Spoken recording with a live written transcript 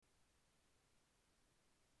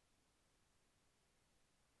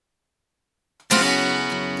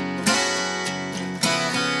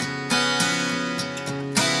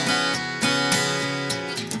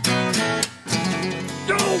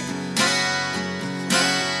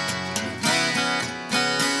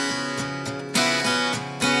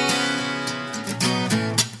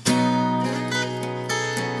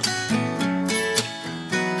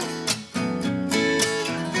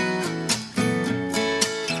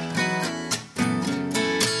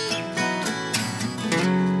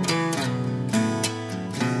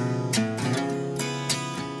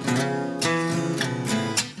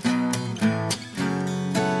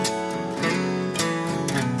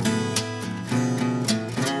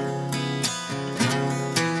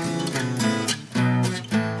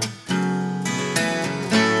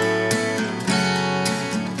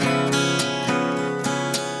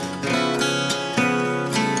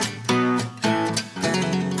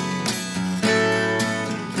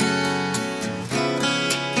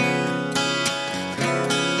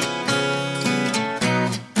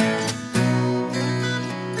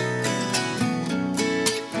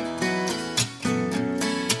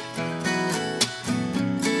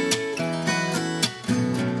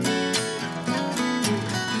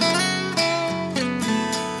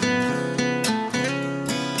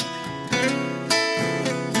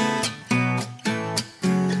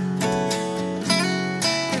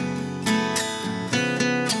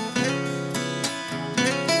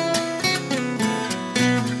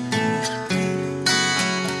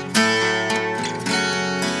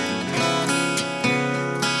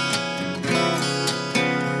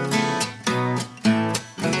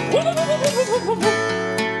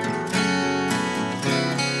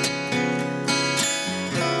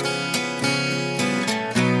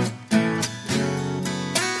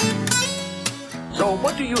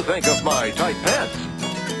think of my tight pants?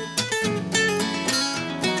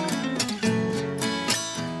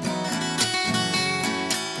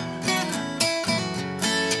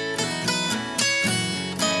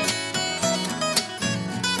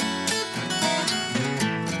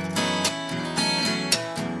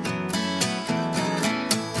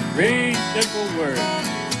 Three simple words.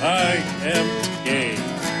 I am gay.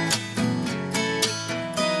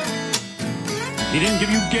 He didn't give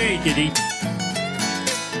you gay, did he?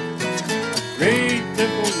 Three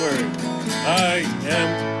simple words. I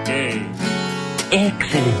am gay.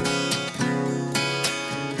 Excellent.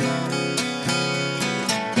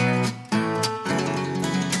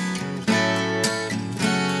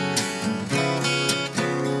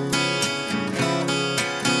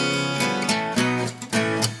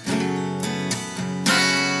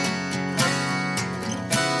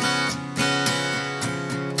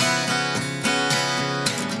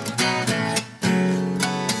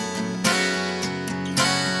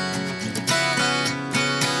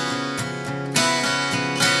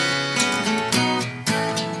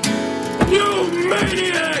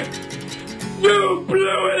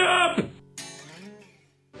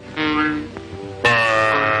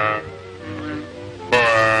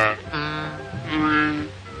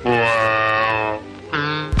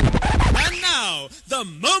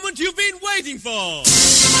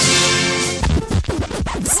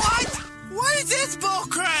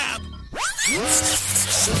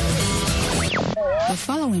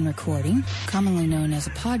 Commonly known as a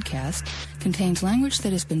podcast, contains language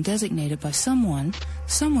that has been designated by someone,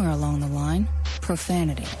 somewhere along the line,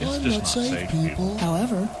 profanity. I'm not safe, people.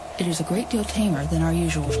 However, it is a great deal tamer than our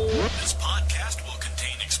usual. This podcast will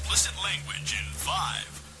contain explicit language in 5,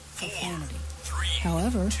 4, 3,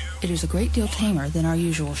 However, it is a great deal tamer than our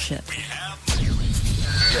usual shit. we have...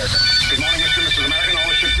 Yes. Good morning, Mr. and Mrs. American.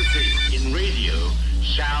 All ships at sea. In radio,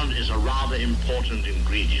 sound is a rather important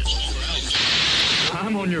ingredient.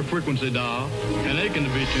 I'm on your frequency dial, and aching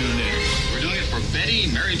to be tuned in. We're doing it for Betty,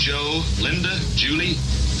 Mary Jo, Linda, Julie,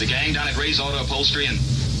 the gang down at Ray's Auto Upholstery, and,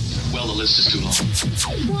 well, the list is too long.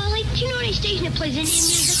 Wally, do you know any station that plays Indian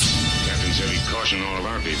music? Captain said he'd caution all of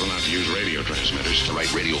our people not to use radio transmitters. The right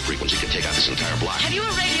radio frequency could take out this entire block. Have you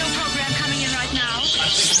a radio program coming in right now? I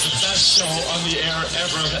think it's the best show on the air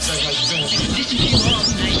ever that there has been. This is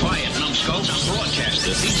Timm. Quiet, numbskulls. I'm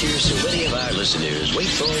broadcasting. The features to many of our listeners wait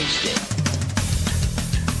for each day.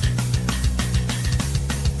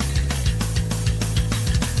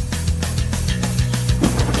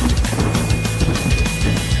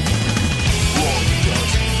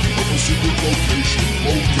 Location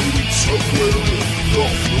located somewhere in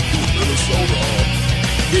Norfolk, Minnesota.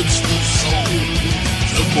 It's the soul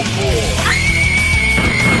of McCoy.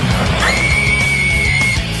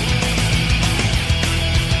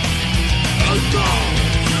 And now,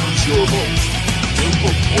 here's your host, Timm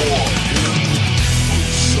McCoy in the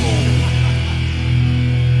soul.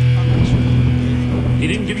 He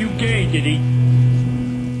didn't give you gay, did he?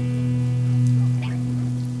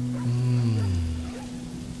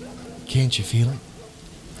 Can't you feel it?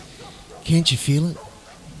 Can't you feel it?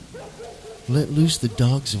 Let loose the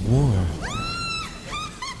dogs of war.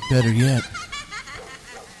 Better yet,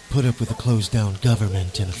 put up with a closed-down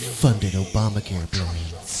government and a funded Obamacare plan.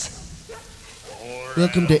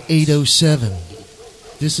 Welcome to 807.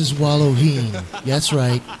 This is Wallowheen. That's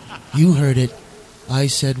right. You heard it. I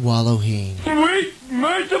said Wallowheen. Sweet,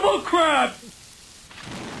 merciful crap!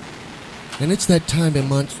 And it's that time of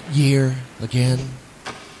month, year, again.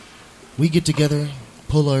 We get together,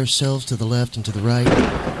 pull ourselves to the left and to the right.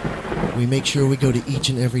 We make sure we go to each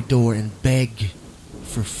and every door and beg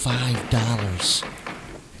for $5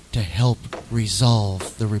 to help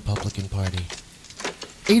resolve the Republican Party.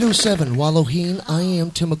 807 Wallowheen. I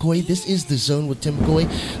am Timm McCoy. This is The Zone with Timm McCoy,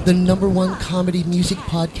 the #1 comedy music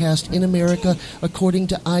podcast in America according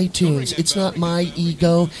to iTunes. It's not my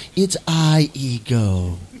ego, it's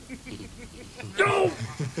I-ego.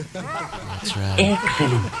 That's right.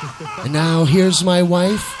 Excellent. And now here's my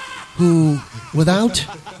wife, who, without,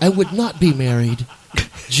 I would not be married,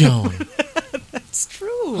 Joan. That's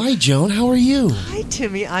true. Hi, Joan. How are you? Hi,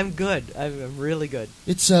 Timmy. I'm good. I'm really good.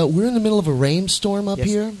 It's we're in the middle of a rainstorm up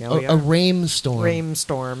here. Yeah, we a are. rainstorm.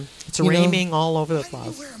 Rainstorm. It's raining all over the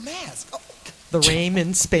place. Wear a mask. Oh. The rain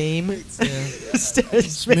in Spain.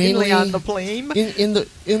 It's mainly on the plane. On the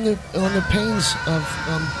pains of.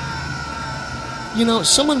 You know,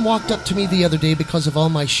 someone walked up to me the other day because of all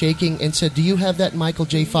my shaking and said, "Do you have that Michael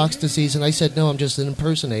J. Fox disease?" And I said, "No, I'm just an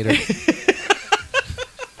impersonator."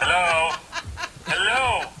 Hello?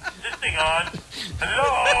 Hello? Is this thing on?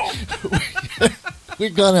 Hello? We're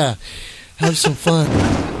gonna have some fun.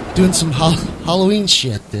 doing some Halloween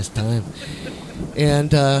shit this time.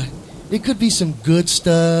 And it could be some good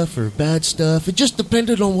stuff or bad stuff. It just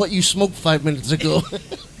depended on what you smoked 5 minutes ago.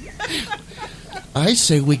 I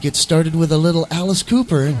say we get started with a little Alice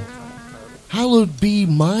Cooper. Hallowed be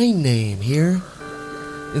my name here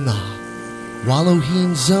in the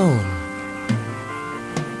Wallowheen zone.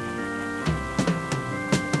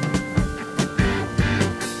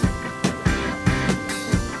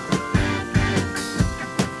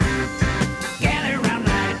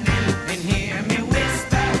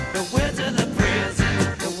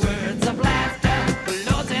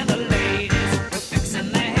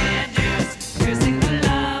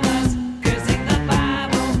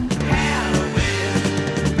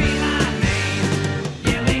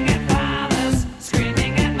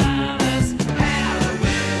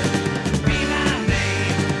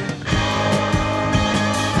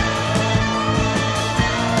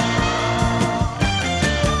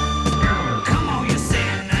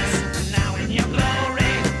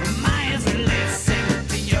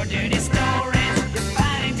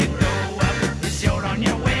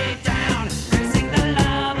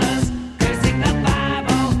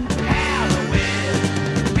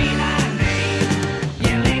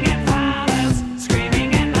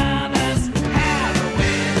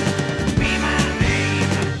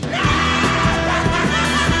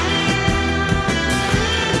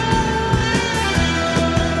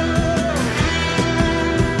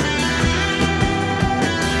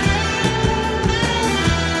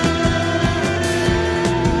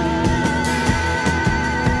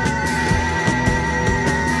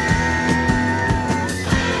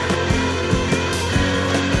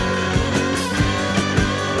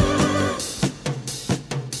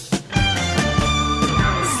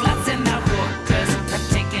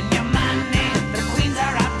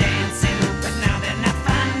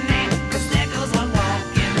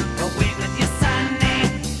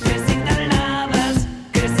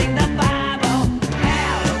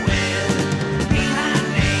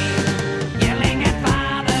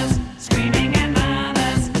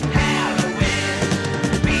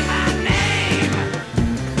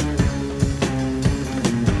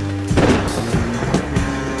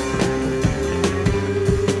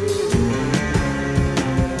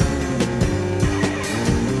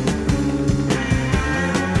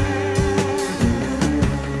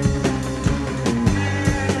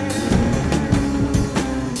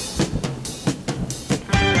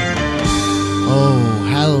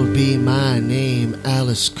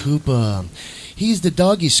 Cooper. He's the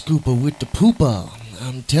doggy scooper with the pooper.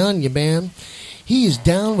 I'm telling you, man, he is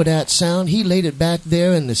down with that sound. He laid it back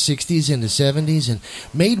there in the 60s and the 70s and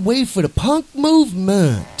made way for the punk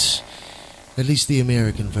movement. At least the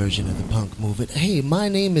American version of the punk movement. Hey, my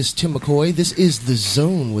name is Timm McCoy. This is The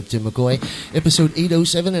Zone with Timm McCoy, episode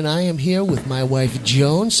 807, and I am here with my wife,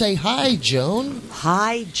 Joan. Say hi, Joan.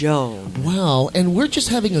 Hi, Joan. Wow, and we're just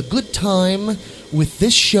having a good time with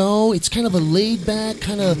this show. It's kind of a laid-back,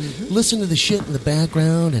 kind of listen to the shit in the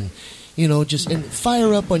background and, you know, just and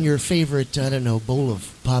fire up on your favorite, I don't know, bowl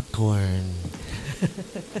of popcorn.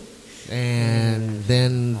 And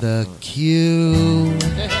then the cue.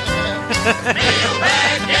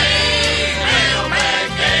 Mailbag Day! Mailbag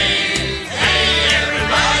Day! Hey,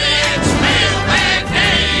 everybody, it's Mailbag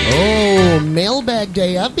Day! Oh, Mailbag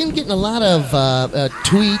Day. I've been getting a lot of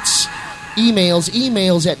tweets,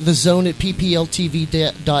 emails at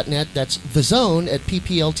thezone@ppltv.net. That's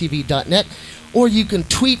thezone@ppltv.net. Or you can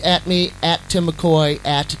tweet at me at Timm McCoy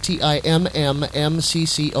at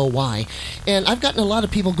TIMMMCCOY. And I've gotten a lot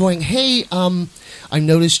of people going, hey, I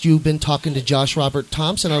noticed you've been talking to Josh Robert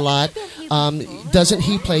Thompson a lot. Doesn't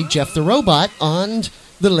he play Jeff the Robot on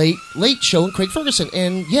the Late Show with Craig Ferguson?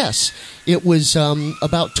 And yes, it was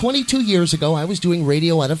about 22 years ago. I was doing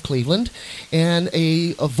radio out of Cleveland, and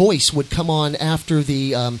a voice would come on after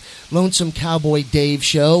the Lonesome Cowboy Dave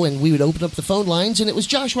show, and we would open up the phone lines, and it was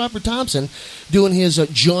Josh Robert Thompson doing his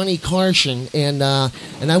Johnny Carson, and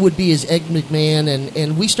I would be his Egg McMahon,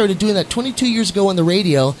 and we started doing that 22 years ago on the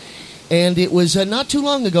radio, and it was not too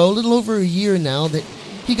long ago, a little over a year now, that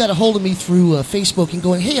he got a hold of me through Facebook and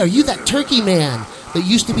going, hey, are you that turkey man that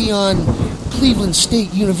used to be on Cleveland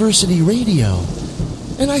State University radio?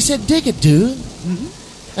 And I said, dig it, dude.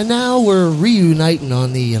 Mm-hmm. And now we're reuniting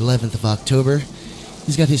on the 11th of October.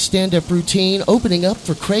 He's got his stand-up routine opening up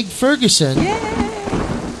for Craig Ferguson. Yay!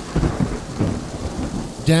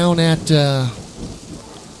 Down at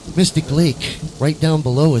Mystic Lake, right down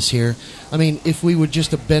below us here. I mean, if we would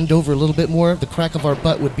just bend over a little bit more, the crack of our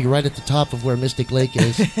butt would be right at the top of where Mystic Lake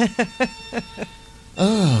is.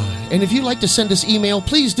 And if you'd like to send us email,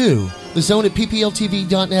 please do.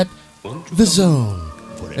 TheZone@ppltv.net. The Zone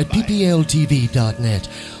at ppltv.net.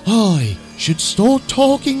 I should start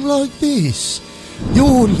talking like this.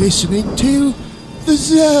 You're listening to The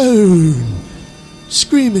Zone.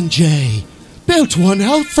 Screamin' Jay, belt one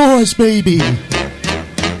out for us, baby.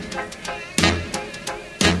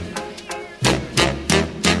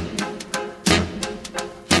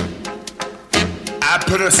 I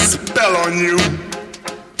put a spell on you.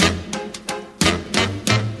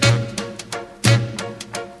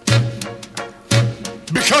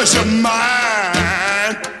 Because you're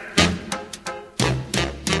mine.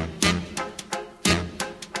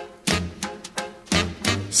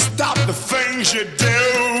 Stop the things you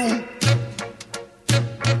do.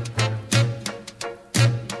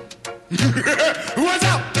 What's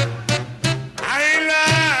up? I ain't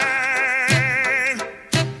lying.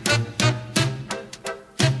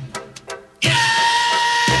 Yeah,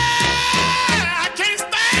 I can't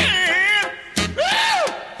stand. Woo!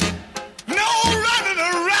 No running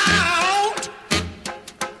around.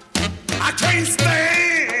 I can't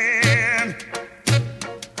stand.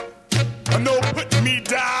 No putting me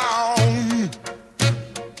down.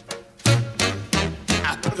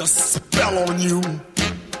 I put a spell on you.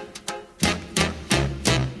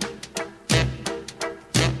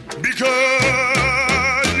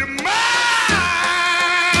 Because you're mine.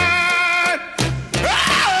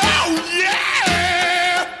 Oh,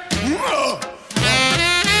 yeah.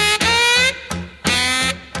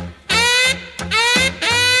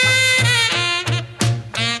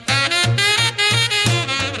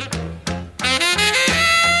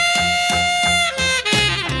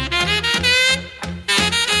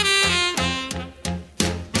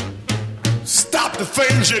 Stop the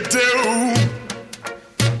things you do.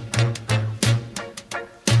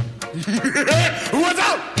 What's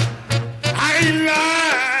up? I ain't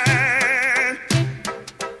lying.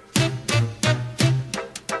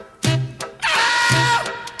 Oh,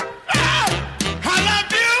 I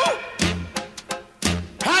love you.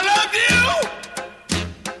 I love you.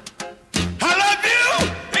 I love you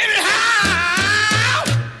anyhow.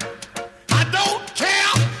 I don't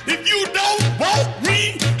care if you don't want me.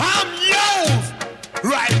 I'm yours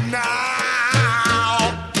right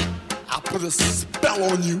now. I put a spell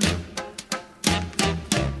on you.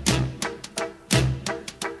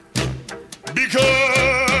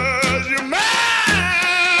 Because you're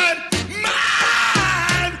mine,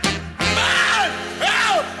 mine, mine.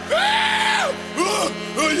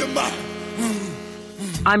 Oh, you're mine.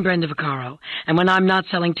 I'm Brenda Vaccaro, and when I'm not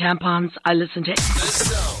selling tampons, I listen to...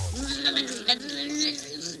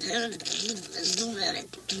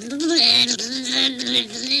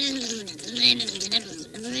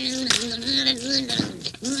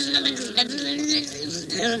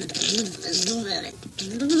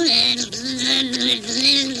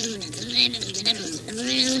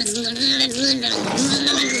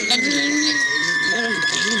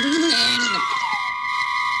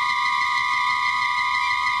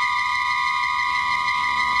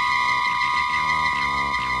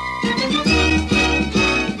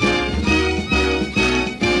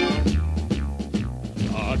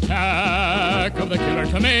 Attack of the killer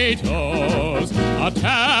tomatoes.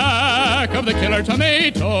 Attack of the killer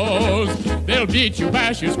tomatoes. They'll beat you,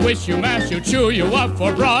 bash you, squish you, mash you, chew you up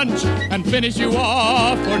for brunch, and finish you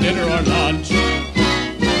off for dinner or lunch. They're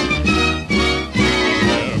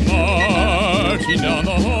marching down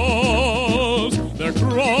the halls. They're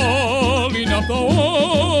crawling up the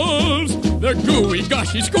walls. They're gooey,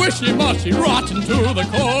 gushy, squishy, mushy, rotten to the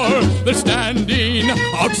core. They're standing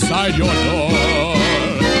outside your door.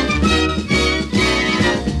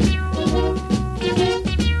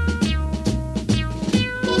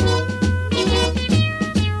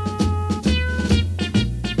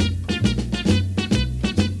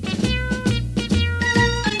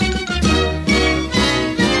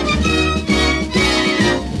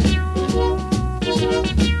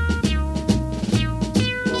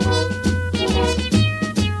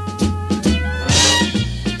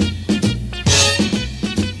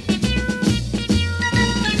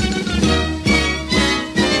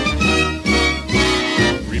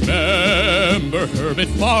 Herbert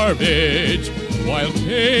Farbage, while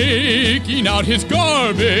taking out his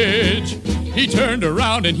garbage, he turned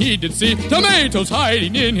around and he did see tomatoes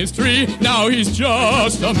hiding in his tree. Now he's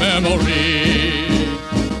just a memory.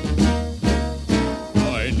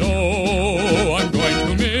 I know I'm going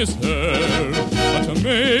to miss her. A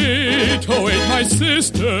tomato ate my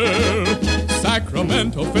sister.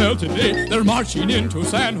 Sacramento fell today. They're marching into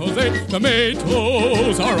San Jose.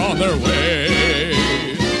 Tomatoes are on their way.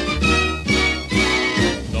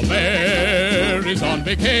 The mayor is on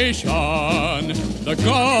vacation. The The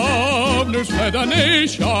governor's fled the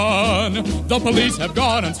nation. The police have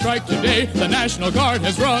gone on strike today. The National Guard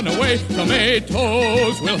has run away.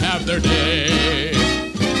 Tomatoes will have their day.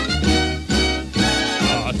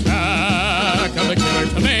 Attack of the killer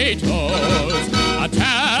tomatoes.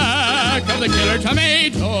 Attack of the killer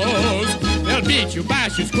tomatoes. They'll beat you,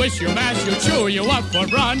 bash you, squish you, mash you, chew you up for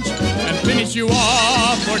brunch, and finish you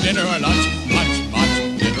off for dinner or lunch. Munch,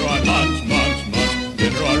 munch, dinner or lunch, munch, munch,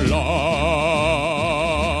 dinner or lunch.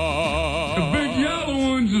 The big yellow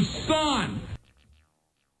one's the sun.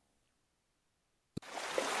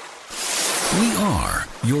 We are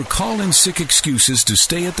your call-in sick excuses to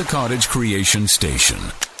stay at the Cottage Creation Station.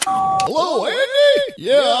 Hello, Andy?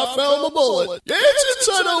 Yeah, I found the bullet. Yeah, it's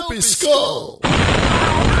inside Opie's skull.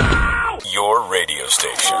 Your radio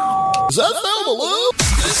station. Is that Thelma Lou?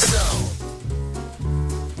 This zone.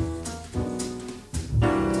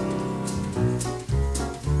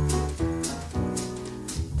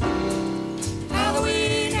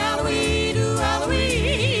 Halloween, Halloween, ooh,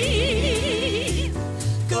 Halloween.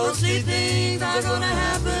 Ghostly things are gonna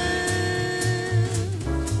happen.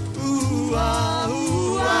 Ooh, ah,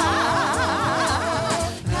 ooh, ah.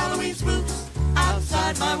 Halloween spooks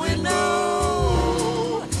outside my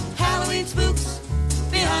window. Halloween spooks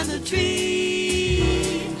behind the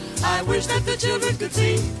tree. I wish that the children could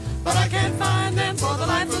see, but I can't find them for the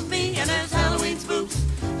life of me. And there's Halloween spooks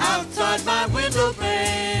outside my window pane.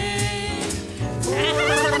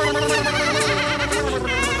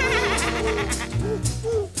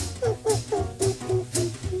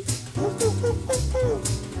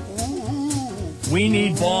 We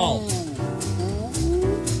need balls.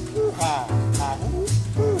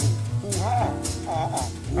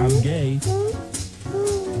 I'm gay.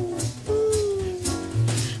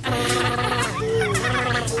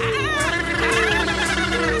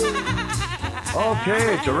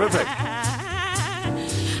 Okay, terrific.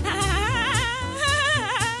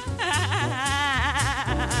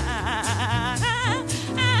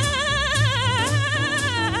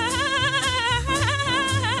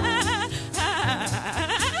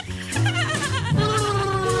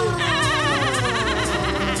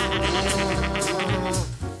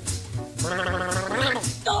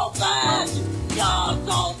 So bad! You're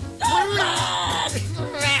so bad!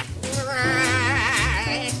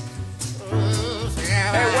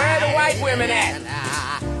 Hey, where are the white women at?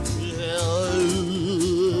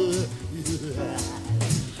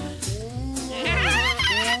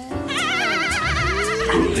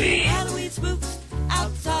 Halloween spooks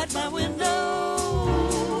outside my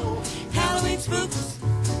window. Halloween spooks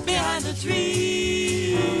behind the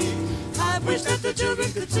tree. I wish that the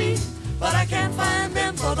children could see, but I can't find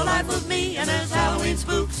them for the life of me. And there's Halloween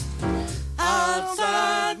spooks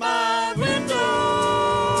outside my window.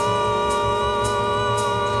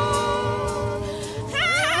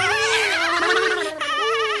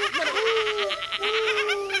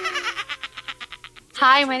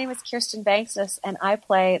 Hi, my name is Kirsten Banksness, and I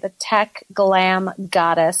play the tech glam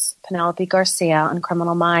goddess Penelope Garcia on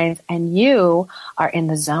Criminal Minds, and you are in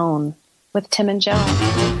the zone with Timm and Joe.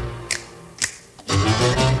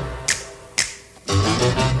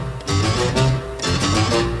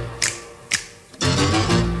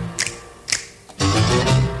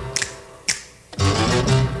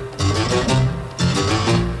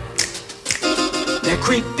 They're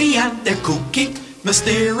creepy and they're kooky,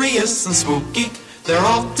 mysterious and spooky. They're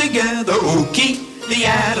all together ooky, the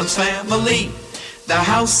Addams Family. Their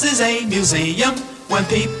house is a museum. When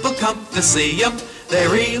people come to see them, they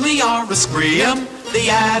really are a scream. The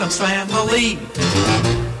Addams Family.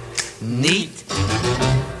 Neat,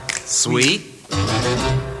 sweet,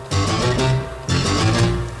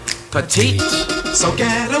 petite. So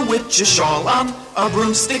get a witch's shawl on, a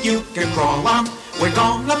broomstick you can crawl on. We're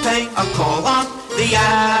gonna pay a call on the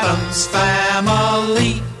Addams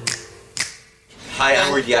Family. Hi,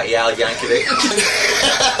 I'm Weird Al Yankovic.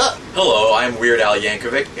 Hello, I'm Weird Al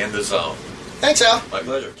Yankovic in the zone. Thanks, Al. My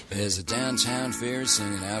pleasure. There's a downtown fair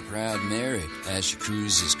singing out Proud Mary as she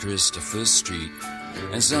cruises Christopher Street.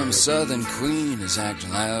 And some southern queen is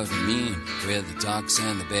acting loud and mean where the docks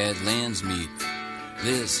and the Badlands meet.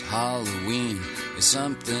 This Halloween is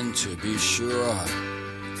something to be sure,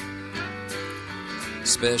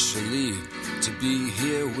 especially to be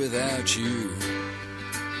here without you.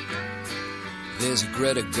 There's a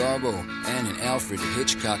Greta Garbo and an Alfred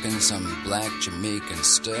Hitchcock and some black Jamaican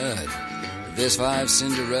stud. There's 5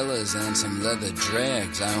 Cinderellas and some leather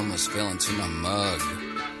drags. I almost fell into my mug.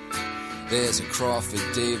 There's a Crawford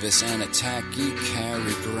Davis and a tacky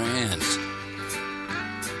Cary Grant.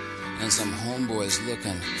 And some homeboys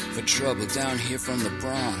looking for trouble down here from the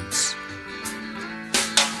Bronx.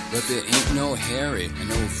 But there ain't no Harry and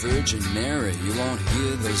no Virgin Mary. You won't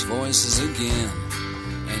hear those voices again.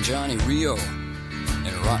 And Johnny Rio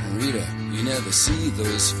and Rotten Rita, you never see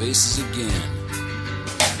those faces again.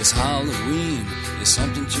 This Halloween is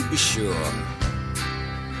something to be sure,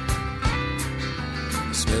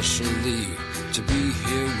 especially to be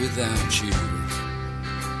here without you.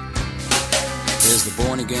 There's the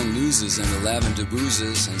born-again losers and the lavender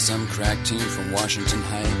boozers and some crack team from Washington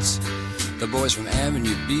Heights. The boys from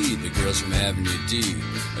Avenue B, the girls from Avenue D,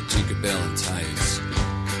 a Tinkerbell in tights.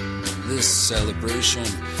 This celebration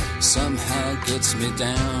somehow gets me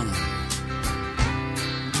down,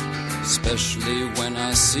 especially when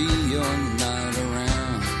I see you're not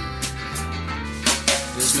around.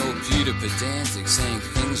 There's no Peter Pedantic saying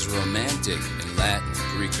things romantic in Latin,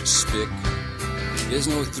 Greek, or Spic. There's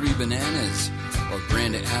no Three Bananas or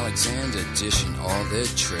Brandon Alexander dishing all their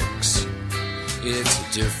tricks. It's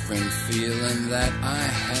a different feeling that I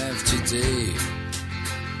have today,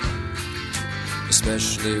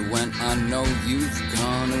 especially when I know you've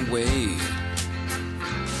gone away.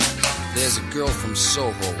 There's a girl from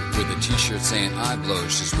Soho with a t-shirt saying I blow.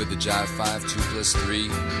 She's with the Jive 5, 2+3.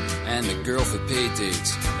 And the girl for pay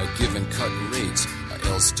dates are giving cut rates, or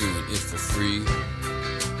else doing it for free.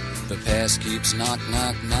 The past keeps knocking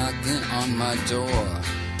on my door,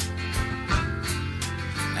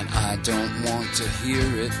 and I don't want to hear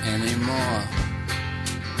it anymore.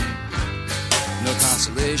 No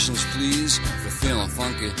consolations, please, for feeling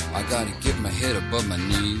funky. I gotta get my head above my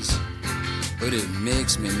knees. But it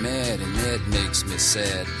makes me mad and that makes me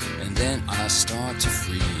sad, and then I start to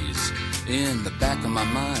freeze. In the back of my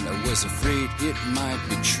mind, I was afraid it might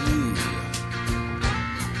be true.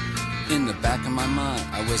 In the back of my mind,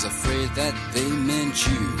 I was afraid that they meant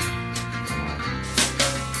you.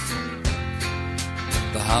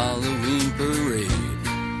 The Halloween parade.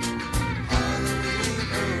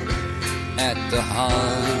 At the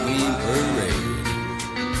Halloween parade.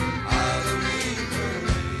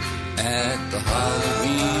 At the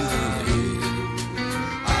Halloween parade.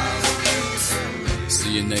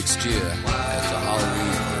 See you next year at the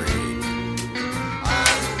Halloween parade.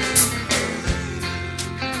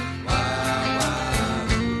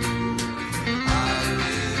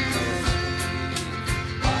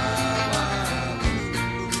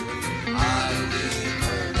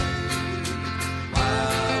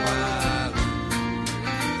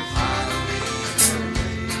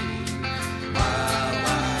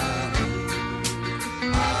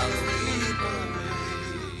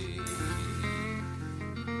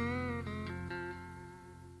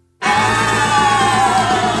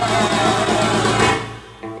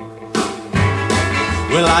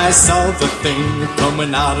 I saw the thing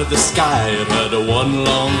coming out of the sky. It had a one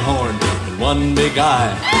long horn and one big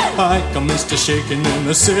eye. I commenced to shaking and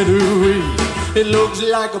I said, ooh-wee. It looks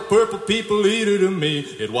like a purple people eater to me.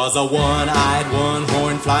 It was a one-eyed,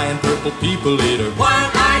 one-horn flying purple people eater.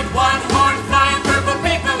 One-eyed, one-horn flying purple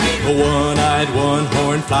people eater. A one-eyed,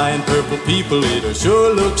 one-horn flying purple people eater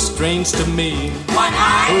sure looks strange to me.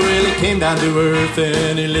 One-eyed really came down to earth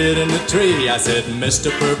and he lit in the tree. I said,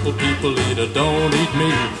 Mr. Purple People Eater, don't eat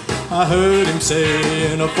me. I heard him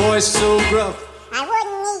say in a voice so gruff, I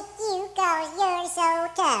wouldn't eat you 'cause you're so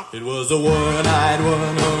tough. It was a one-eyed,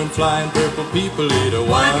 one-horn flying purple people eater.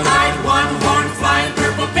 One-eyed, one-horn flying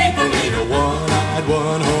purple people eater. One-eyed,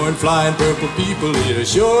 one-horn flying purple people eater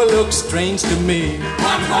sure looks strange to me.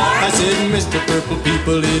 One-horn? I said, Mr. Purple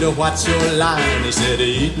People Eater, what's your line? He said,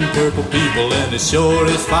 eating purple people and it sure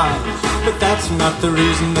is fine. But that's not the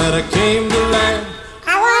reason that I came to land.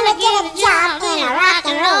 I wanna get a job in a rock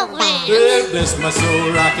and roll band. Well, bless my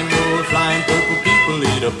soul, rock and roll, flying purple people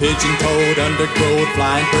eater. Pigeon toed, undergrowth,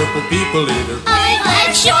 flying purple people eater. I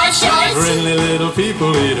like short shorts. Friendly little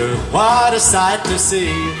people eater, what a sight to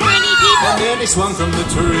see. Pretty people. And then he swung from the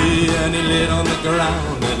tree and he lit on the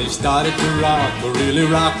ground and he started to rock, really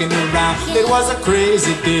rocking around. It was a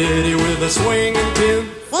crazy ditty with a swinging tune.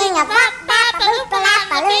 Sing a bop bop a loop a lop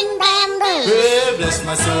a loom bam boom. Well, bless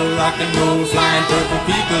my soul, rock and roll, flying purple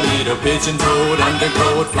people eater. Pigeon toed,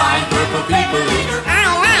 undergrowth, flying purple people eater. I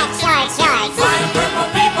like short shorts. Flying purple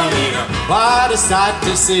people eater, what a sight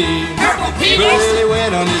to see. Purple Peter. Well, he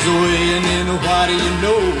went on his way and then what do you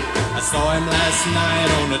know? I saw him last night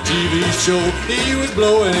on a TV show. He was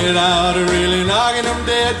blowing it out, really knocking him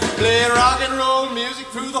dead, playing rock and roll music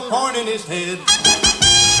through the horn in his head.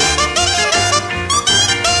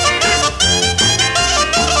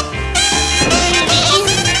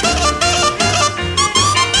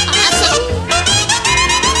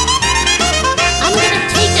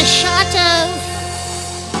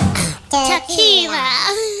 Tequila.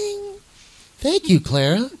 Thank you,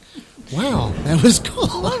 Clara. Wow, that was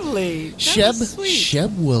cool. Lovely.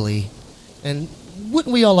 Sheb Woolly. And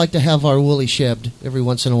wouldn't we all like to have our woolly shebbed every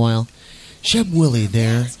once in a while? Sheb Woolly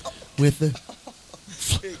there with the...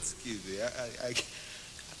 Excuse me, I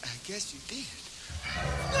guess you did.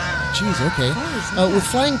 Jeez, okay. With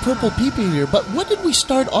Flying Purple Peepee here, but what did we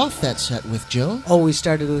start off that set with, Joe? Oh, we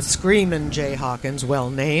started with Screamin' Jay Hawkins, well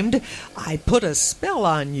named. I Put a Spell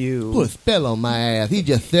on You. Put a spell on my ass. He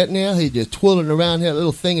just sitting there, he just twirling around that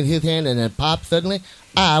little thing in his hand, and then pop suddenly,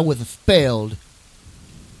 I was spelled.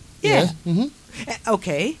 Yeah. Yes? Mm-hmm.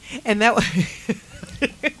 Okay, and that was...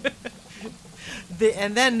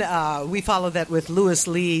 And then we follow that with Louis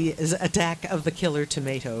Lee's Attack of the Killer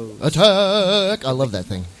Tomatoes. Attack! I love that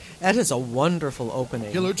thing. That is a wonderful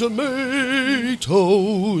opening. Killer Tomatoes.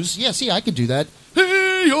 Yeah, see, I could do that.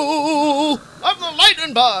 Hey-yo! I'm the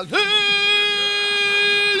lightning bug. Hey-yo!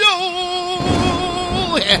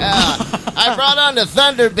 Yeah! I brought on the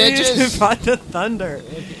thunder, bitches. You brought the thunder.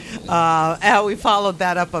 We followed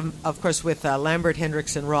that up, of course, with Lambert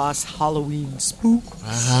Hendrickson Ross, Halloween Spook.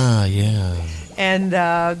 Ah, yeah. And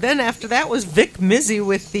then after that was Vic Mizzy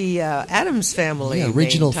with the Addams Family. Yeah,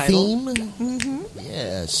 original theme. Mm-hmm.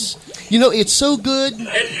 Yes. You know, it's so good.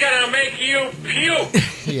 It's gonna make you puke.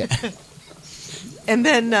 Yeah. And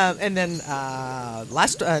then second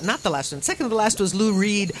to the last was Lou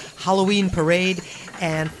Reed, Halloween Parade,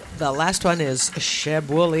 and the last one is Sheb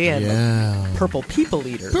Woolly and Purple People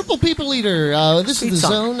Eater. Purple People Eater. This is the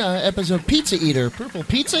Zone episode Pizza Eater. Purple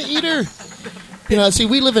Pizza Eater. You know, see,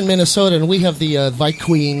 we live in Minnesota, and we have the Vi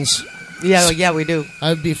Queens. Yeah, we do.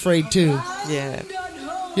 I'd be afraid, too. Yeah.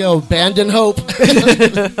 Yo, Abandon Hope.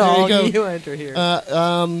 You enter here.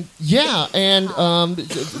 Yeah, and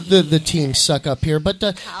the teams suck up here. But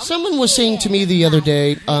someone was saying to me the other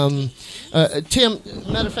day, Tim,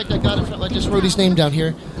 matter of fact, I just wrote his name down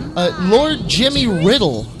here. Lord Jimmy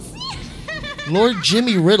Riddle. Lord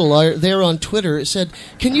Jimmy Riddle there on Twitter said,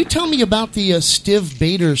 "Can you tell me about the Stiv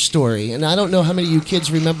Bader story?" And I don't know how many of you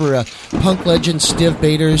kids remember punk legend Stiv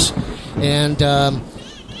Bader's, and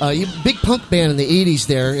big punk band in the 80s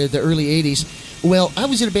there, the early 80s. Well, I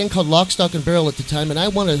was in a band called Lock, Stock, and Barrel at the time, and I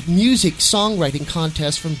won a music songwriting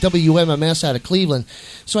contest from WMMS out of Cleveland.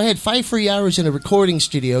 So I had 5 free hours in a recording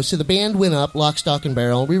studio, so the band went up, Lock, Stock, and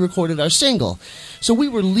Barrel, and we recorded our single. So we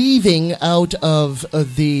were leaving out of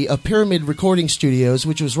the Pyramid Recording Studios,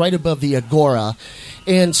 which was right above the Agora,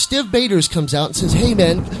 and Stiv Baders comes out and says, "Hey,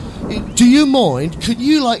 man, do you mind? Could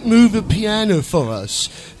you, move a piano for us?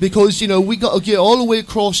 Because, we got to get all the way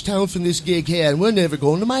across town from this gig here, and we're never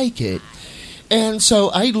going to make it." And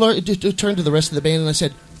so I turned to the rest of the band and I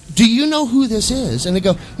said, "Do you know who this is?" And they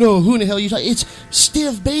go, "No, who in the hell are you talking?" "It's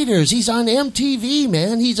Stiv Baders. He's on MTV,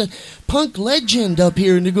 man. He's a punk legend up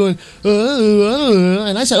here." And they're going,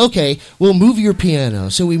 And I said, "Okay, well, move your piano."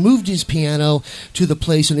 So we moved his piano to the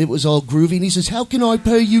place and it was all groovy. And he says, "How can I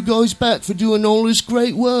pay you guys back for doing all this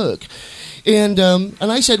great work?" And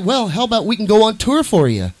I said, "Well, how about we can go on tour for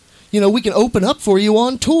you? We can open up for you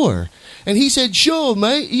on tour." And he said, "Sure,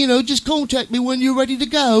 mate, just contact me when you're ready to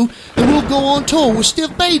go, and we'll go on tour with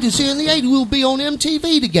Stiv Baders here in the 80s. We'll be on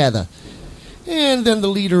MTV together." And then the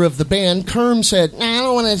leader of the band, Kerm, said, I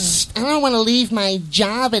don't want to leave my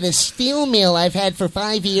job at a steel mill I've had for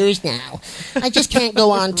 5 years now. I just can't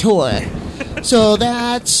go on tour." So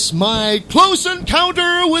that's my close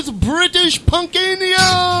encounter with British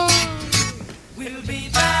Punkania. We'll be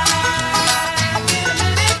back.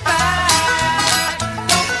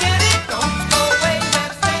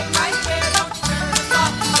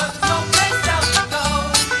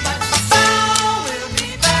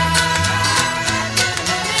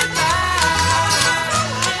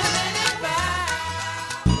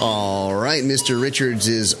 All right, Mr. Richards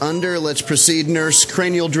is under. Let's proceed, nurse.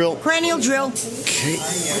 Cranial drill. Cranial drill. Okay.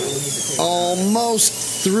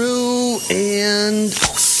 Almost through, and...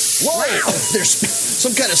 Whoa! There's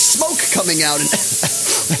some kind of smoke coming out.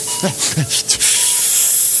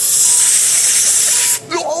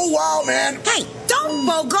 Oh, wow, man. Hey, don't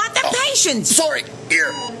bogart the patients. Sorry.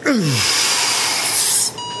 Here.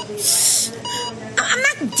 I'm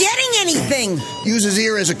not getting anything. Use his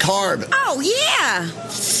ear as a carb. Oh, yeah.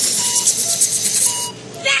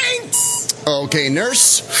 Thanks. Okay,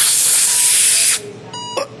 nurse.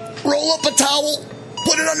 Roll up a towel,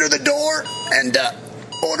 put it under the door, and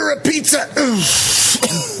order a pizza.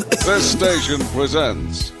 This station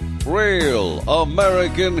presents Real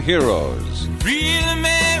American Heroes. Real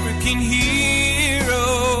American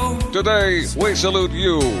hero. Today, we salute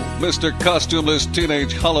you, Mr. Costumeless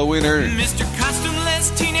Teenage Halloweener. Mr.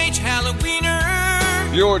 Costumeless Teenage Halloweener.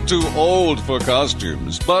 You're too old for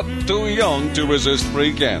costumes, but too young to resist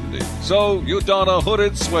free candy. So you don a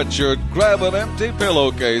hooded sweatshirt, grab an empty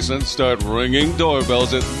pillowcase, and start ringing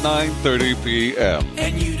doorbells at 9:30 p.m.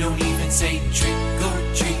 And you don't even say trick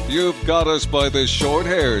or treat. You've got us by the short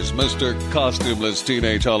hairs, Mr. Costumeless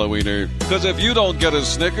Teenage Halloweener. Because if you don't get a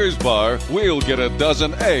Snickers bar, we'll get a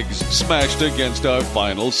dozen eggs smashed against our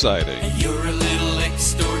vinyl siding. And you're a little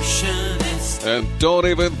extortionist. And don't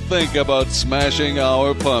even think about smashing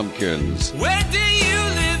our pumpkins. Where do you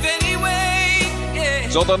live anyway? Yeah.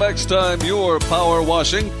 So the next time you're power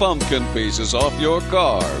washing pumpkin pieces off your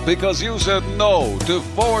car because you said no to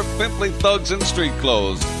 4 pimply thugs in street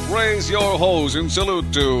clothes, raise your hose in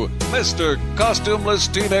salute to Mr.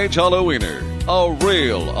 Costumeless Teenage Halloweener, a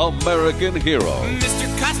real American hero. Mr.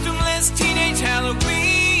 Costumeless Teenage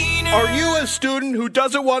Halloween. Are you a student who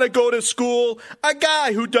doesn't want to go to school? A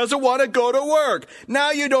guy who doesn't want to go to work?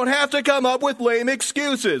 Now you don't have to come up with lame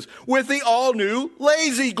excuses with the all-new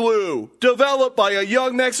Lazy Glue. Developed by a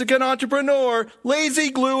young Mexican entrepreneur,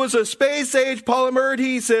 Lazy Glue is a space-age polymer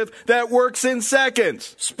adhesive that works in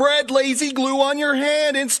seconds. Spread Lazy Glue on your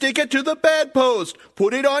hand and stick it to the bedpost.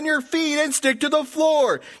 Put it on your feet and stick to the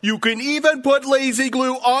floor. You can even put Lazy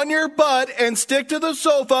Glue on your butt and stick to the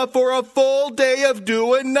sofa for a full day of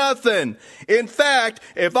doing nothing. In fact,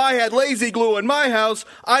 if I had Lazy Glue in my house,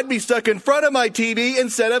 I'd be stuck in front of my TV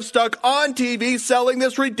instead of stuck on TV selling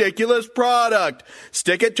this ridiculous product.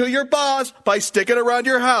 Stick it to your boss by sticking it around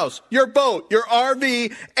your house, your boat, your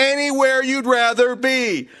RV, anywhere you'd rather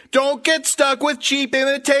be. Don't get stuck with cheap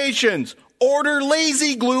imitations. Order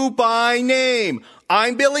Lazy Glue by name.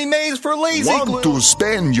 I'm Billy Mays for Lazy Glue. Want to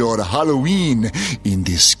spend your Halloween in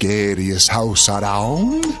the scariest house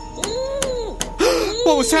around?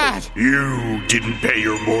 What was that? You didn't pay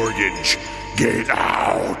your mortgage. Get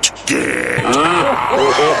out. Get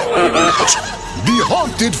out. The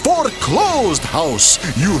haunted foreclosed house.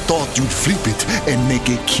 You thought you'd flip it and make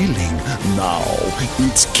a killing. Now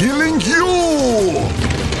it's killing you.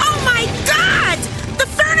 Oh my God! The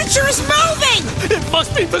furniture is moving! It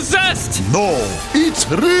must be possessed! No, it's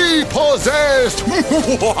repossessed!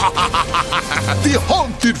 The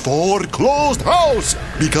haunted foreclosed house!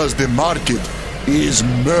 Because the market is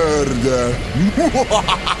murder.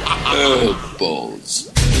 Oh, balls.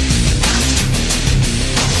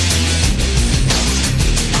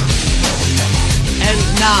 And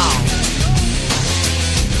now,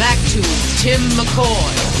 back to Timm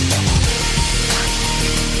McCoy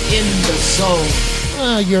in the zone.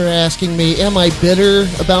 You're asking me, am I bitter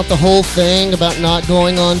about the whole thing, about not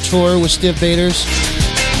going on tour with Stiv Bators?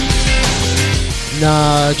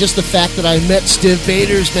 Nah, just the fact that I met Stiv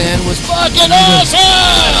Bators, man, was fucking awesome!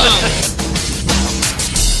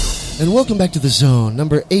 And welcome back to the Zone,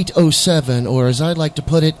 number 807, or as I like to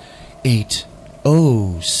put it,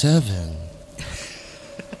 807.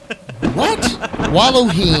 What?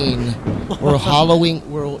 Wallowheen. We're Halloween.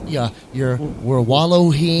 We're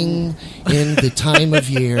wallowing in the time of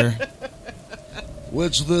year,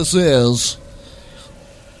 which this is.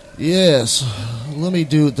 Yes. Let me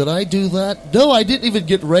do. Did I do that? No, I didn't even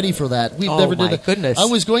get ready for that. We never did it. Goodness. I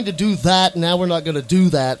was going to do that. Now we're not going to do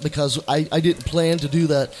that because I didn't plan to do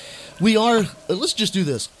that. We are, let's just do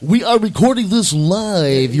this. We are recording this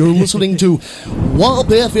live. You're listening to WAMP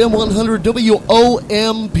FM 100,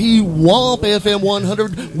 WOMP WAMP FM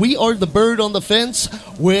 100. We are the bird on the fence.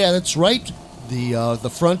 Where that's right.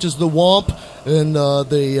 The front is the WAMP, and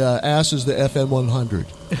the ass is the FM 100.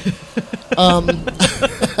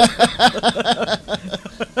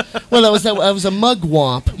 Well, that was a mug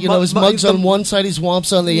womp. You know, his mug's on one side, his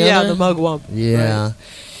womp's on the other. Yeah, the mug womp. Yeah. Right.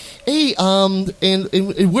 Hey, and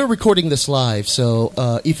we're recording this live, so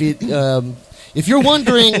if you're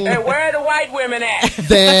wondering, hey, where are the white women at?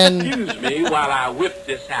 Then excuse me while I whip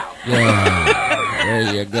this out. Yeah,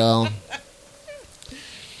 there you go.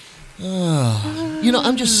 You know,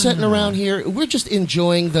 I'm just sitting around here. We're just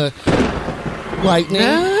enjoying the lightning.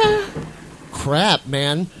 Crap,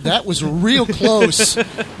 man. That was real close.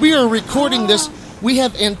 We are recording this. We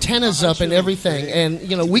have antennas up and everything, and,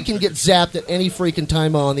 you know, we can get zapped at any freaking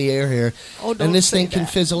time on the air here, and this thing can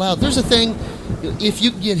fizzle out. There's a thing, if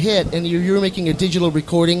you get hit and you're making a digital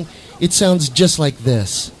recording, it sounds just like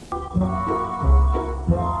this.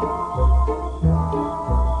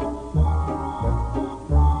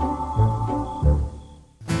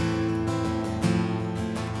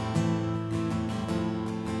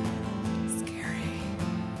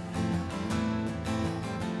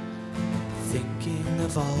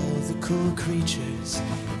 Of all the cool creatures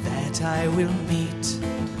that I will meet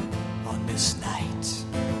on this night,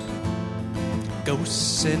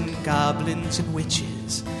 ghosts and goblins and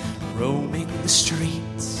witches roaming the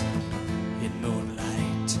streets in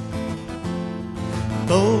moonlight.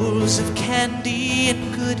 Bowls of candy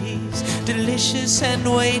and goodies, delicious and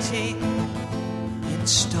waiting in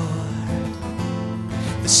store.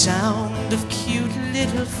 The sound of cute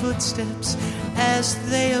little footsteps as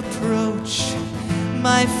they approach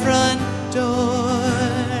my front door.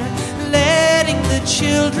 Letting the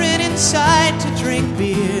children inside to drink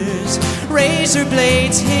beers. Razor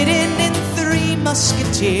blades hidden in Three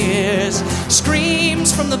Musketeers.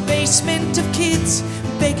 Screams from the basement of kids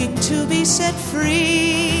begging to be set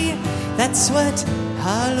free. That's what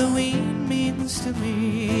Halloween means to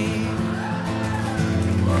me.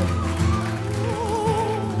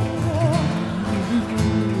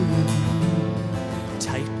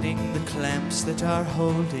 Tightening the clamps that are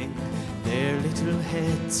holding their little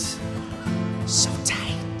heads so tight.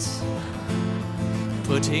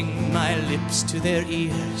 Putting my lips to their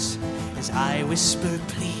ears as I whisper,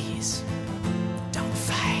 please, don't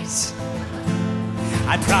fight.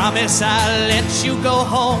 I promise I'll let you go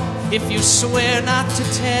home if you swear not to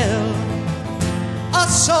tell a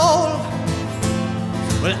soul.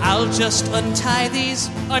 Well, I'll just untie these,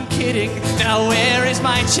 I'm kidding. Now where is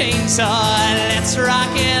my chainsaw? Let's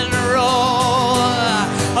rock and roll.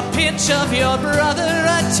 A pinch of your brother,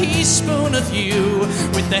 a teaspoon of you.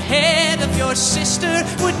 With the head of your sister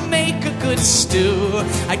would make a good stew.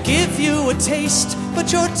 I give you a taste,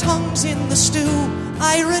 but your tongue's in the stew.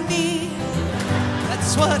 Irony,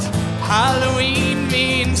 that's what Halloween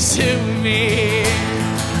means to me.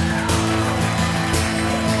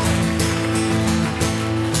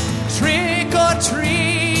 Trick or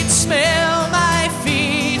treat, smell my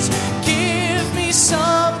feet. Give me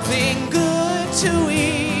something good to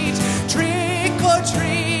eat. Trick or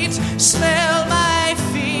treat, smell my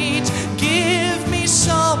feet. Give me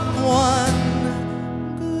someone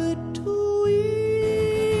good to eat.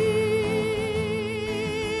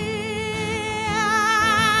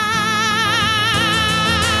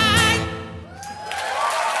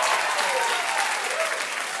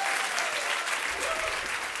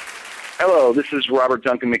 Hello, this is Robert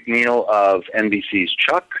Duncan McNeil of NBC's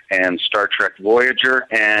Chuck and Star Trek Voyager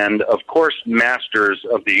and, of course, Masters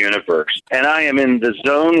of the Universe. And I am in the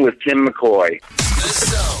zone with Timm McCoy. The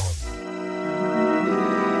Zone.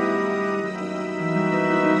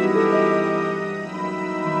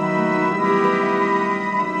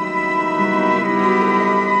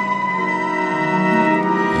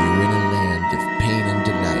 You're in a land of pain and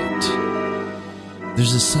delight.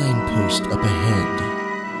 There's a signpost up ahead.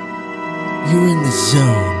 You're in the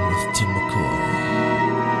zone with Timm McCoy.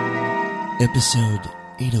 Episode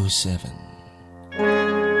 807.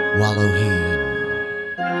 Wallowheen.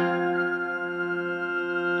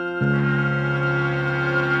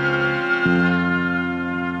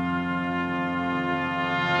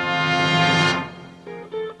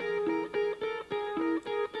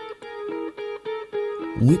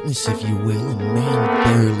 Witness, if you will, a man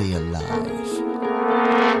barely alive,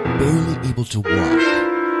 barely able to walk.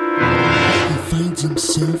 He finds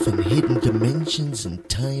himself in hidden dimensions in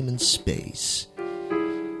time and space.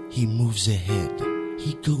 He moves ahead.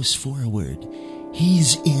 He goes forward.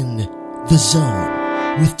 He's in the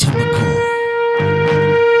zone with Timm McCoy.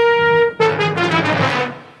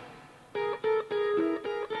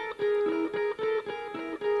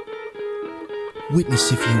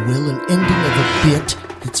 Witness, if you will, an ending of a bit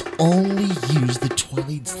that's only used the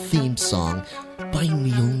Twilight's theme song by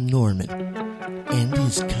Neil Norman and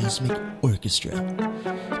his Cosmic Orchestra.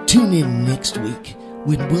 Tune in next week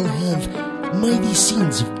when we'll have mighty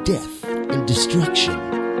scenes of death and destruction,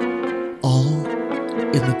 all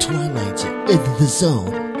in the twilights of the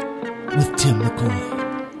zone with Timm McCoy.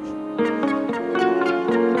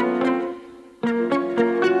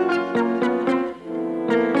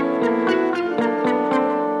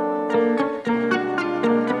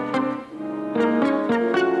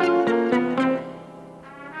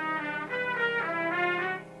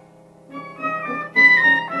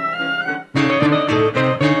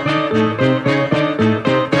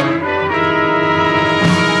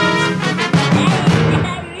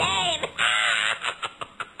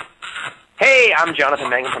 I'm Jonathan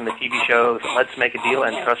Mangan from the TV shows Let's Make a Deal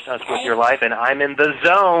and Trust Us With Your Life, and I'm in the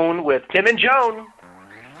zone with Tim and Joan.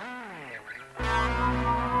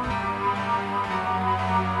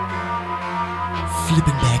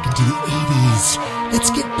 Flipping back into the 80s. Let's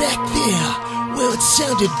get back there. Well, it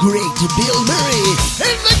sounded great to Bill Murray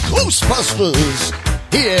and the Ghostbusters.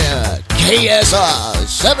 Here, KSR,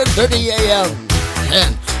 7:30 a.m.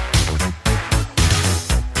 Kent.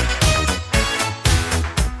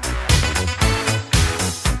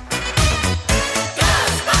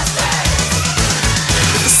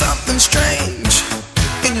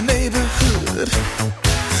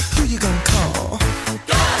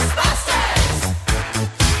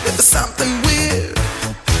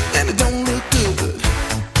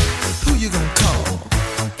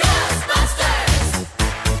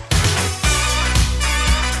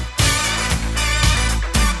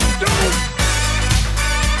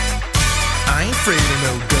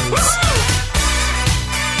 no ghosts.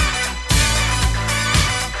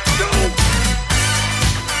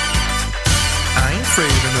 I ain't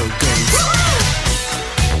afraid of no ghosts.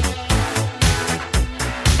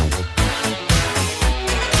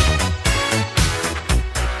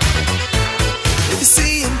 If you're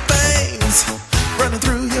seeing things running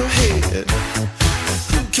through your head,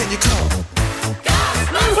 who can you call?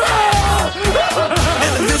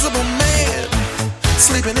 An invisible man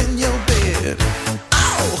sleeping in your bed.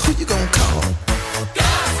 Oh, who you gonna call?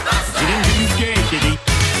 He didn't give you scared, did he?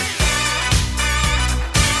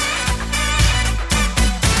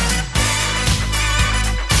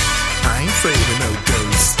 I ain't afraid of no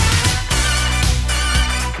ghosts.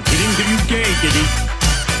 He didn't give you scared, did he?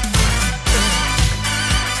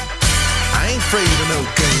 I ain't afraid of no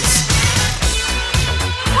ghosts.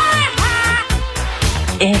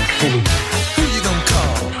 Excellent. Who you gonna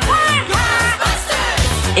call?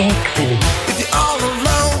 Excellent. If you're all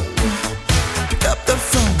alone, pick up the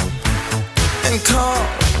phone and call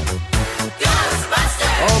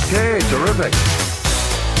Ghostbusters. Okay, terrific.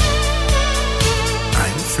 I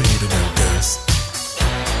ain't afraid of no ghosts.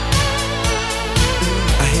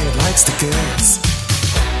 I hear it likes to guess.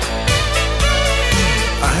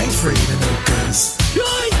 I ain't afraid of no ghosts.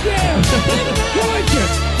 Georgia! Georgia!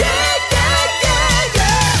 Yeah, yeah, yeah,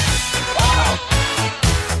 yeah!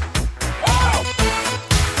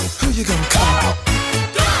 Who you gonna call?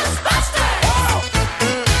 Ghostbusters!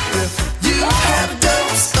 If you have a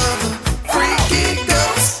dose of a freaky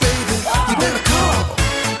ghost, baby, you better call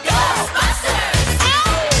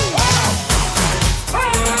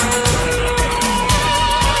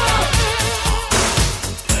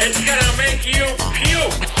It's gonna make you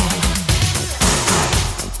puke!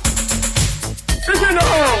 It's in the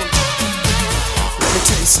home. Let me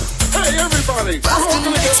tell you something. Hey, everybody, we're all Bustin'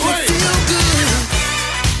 gonna get makes me laid. feel good.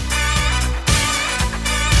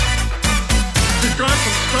 She's got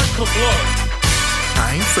some special blood.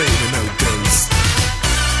 I ain't afraid of no ghosts.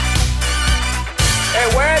 Hey,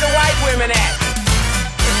 where are the white women at?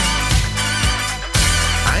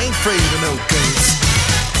 I ain't afraid of no ghosts.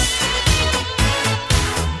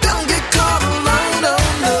 Don't get caught alone, oh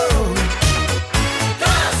no.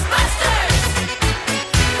 Ghostbusters!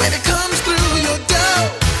 When it comes through your door,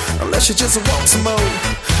 unless you just want some more,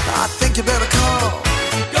 I think you better call.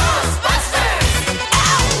 Ghostbusters!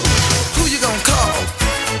 Who you gonna call?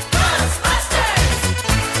 Ghostbusters!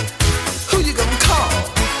 Who you gonna call?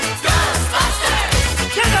 Ghostbusters!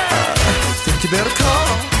 Think you better call.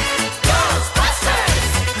 Ghostbusters!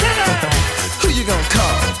 Who you gonna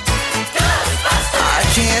call? Ghostbusters! I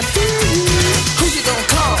can't hear you. Who you gonna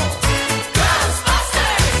call?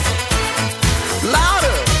 Ghostbusters!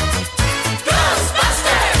 Louder.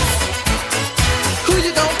 Ghostbusters! Who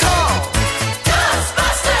you gonna call?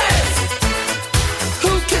 Ghostbusters!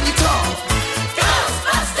 Who can you call?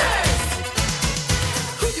 Ghostbusters!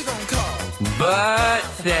 Who you gonna call? Butt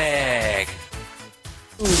sick.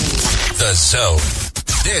 The Zone.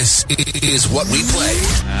 This is what we play.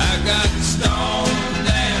 I got stoned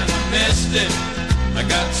and I missed it. I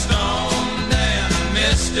got stoned and I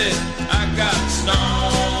missed it. I got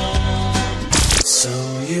stoned. So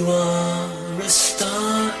you are a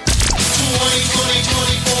star. 20,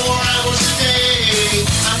 24 hours a day.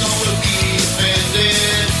 I'm gonna be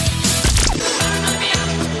offended.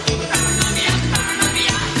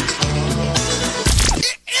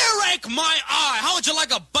 Earache my eye. How would you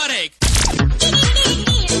like a butt ache?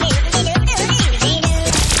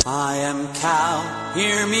 I am cow,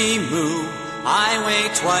 hear me moo. I weigh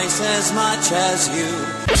twice as much as you.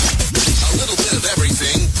 A little bit of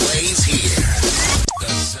everything plays here. The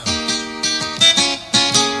Zone.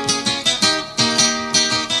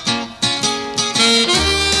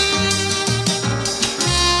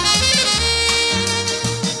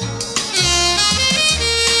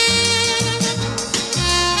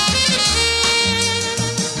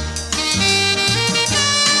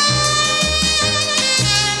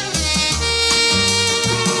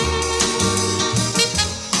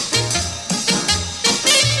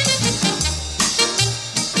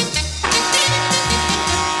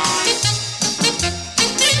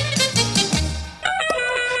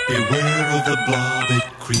 Beware of the blob, it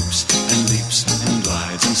creeps and leaps and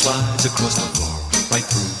glides and slides across the floor, right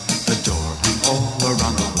through the door and all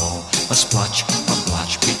around the wall. A splotch, a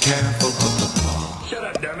blotch, be careful of the blob. Shut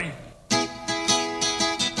up, dummy.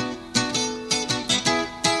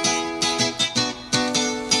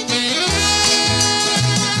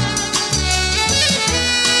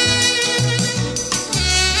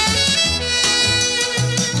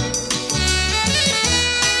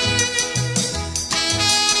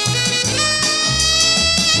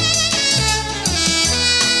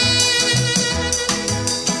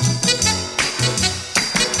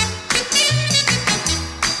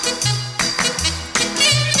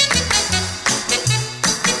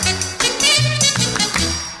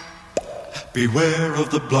 Beware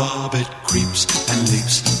of the blob, it creeps and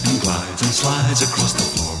leaps and glides and slides across the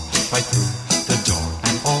floor, right through the door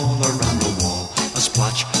and all around the wall. A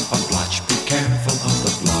splotch, be careful of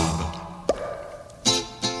the blob.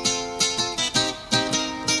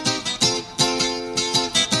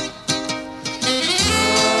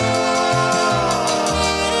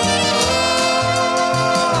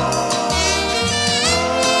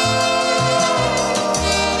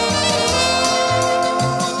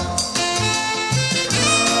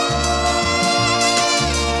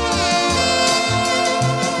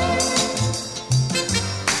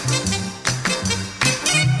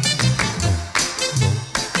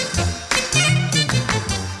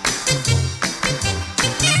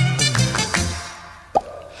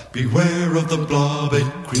 Beware of the blob, it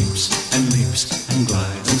creeps and leaps and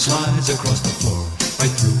glides and slides across the floor,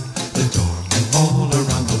 right through the door and all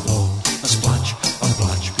around the wall. A splotch,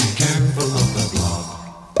 be careful of the blob.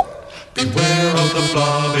 Beware of the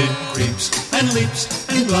blob, it creeps and leaps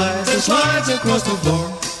and glides and slides across the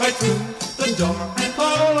floor, right through the door and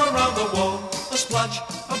all around the wall. A splotch,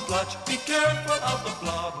 be careful of the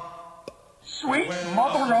blob. Sweet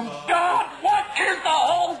mother of God, what is the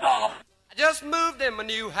holdup? I just moved in my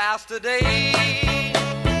new house today.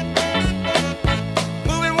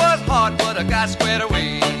 Moving was hard, but I got squared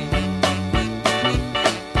away.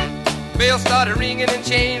 Bells started ringing and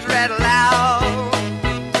chains rattled loud.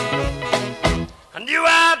 I knew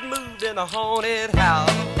I'd moved in a haunted house.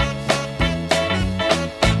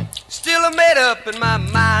 Still I made up in my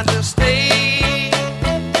mind to stay.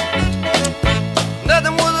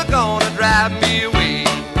 Nothing was gonna drive me away.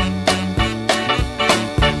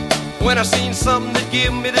 When I seen something that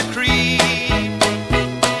give me the creep.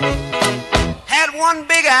 Had one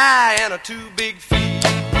big eye and a two big feet.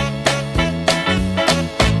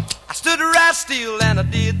 I stood right still and I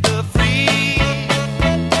did the free.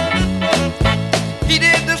 He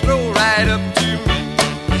did the stroll right up to me.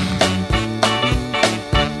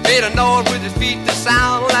 Made a noise with his feet that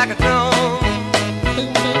sound like a drum.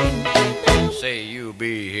 Say you'll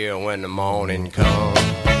be here when the morning comes.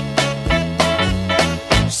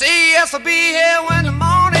 Say yes, I'll be here when the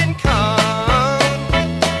morning comes.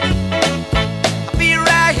 I'll be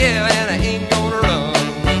right here and I ain't gonna run.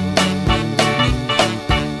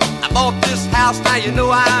 I bought this house, now you know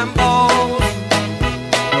I'm boss.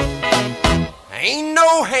 Ain't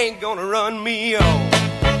no Hank gonna run me off.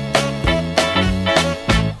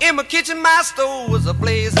 In my kitchen, my stove was a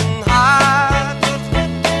blazing hot.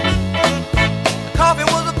 The coffee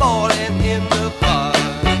was a boiling in the pot.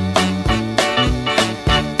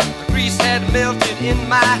 Melted in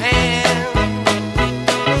my hand.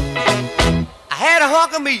 I had a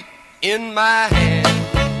hunk of meat in my hand.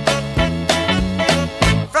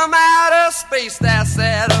 From outer space there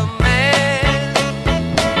sat a man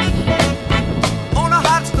on a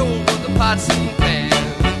hot stove with the pots and pans.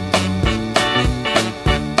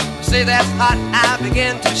 I say that's hot, I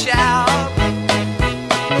began to shout.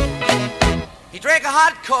 He drank a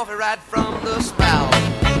hot coffee right from the spout.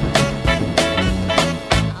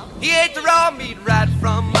 He ate the raw meat right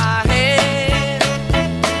from my hand.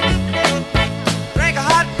 Drank a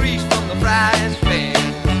hot grease from the frying pan.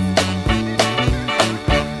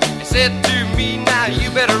 He said to me, now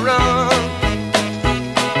you better run.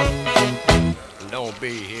 Don't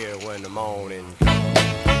be here when the morning comes.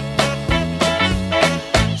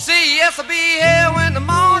 See, yes, I'll be here when the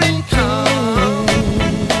morning comes.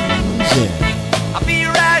 I'll be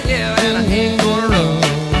right here and I ain't gonna run.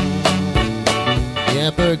 Yeah,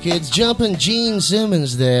 Bird Kids, Jumpin' Gene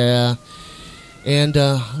Simmons there. And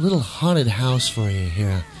a little haunted house for you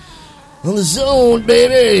here. On the zone,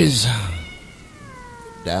 babies.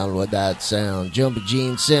 Down with that sound. Jumpin'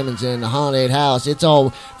 Gene Simmons in the haunted house. It's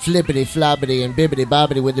all flippity-floppity and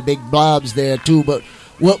bibbity-bobbity with the big blobs there, too. But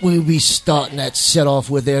what will we be starting that set off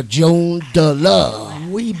with there, Joan DeLove?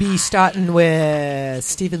 We be starting with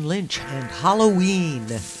Stephen Lynch and Halloween.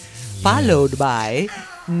 Followed by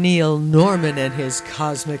Neil Norman and his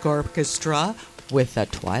Cosmic Orchestra with The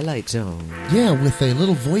Twilight Zone. Yeah, with a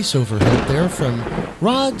little voiceover help there from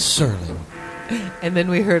Rod Serling. And then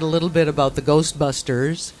we heard a little bit about the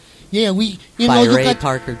Ghostbusters. Yeah, by Ray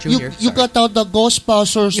Parker Jr. You got all the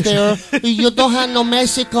Ghostbusters there. You don't have no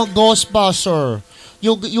Mexican Ghostbuster.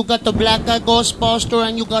 You got the black guy Ghostbuster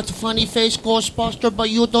and you got the funny face Ghostbuster, but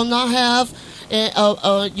you do not have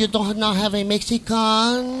a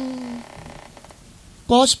Mexican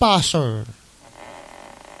Ghostbuster.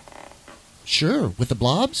 Sure, with the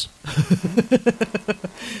blobs.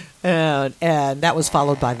 and that was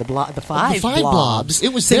followed by the five blobs.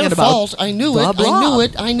 It was their fault. I knew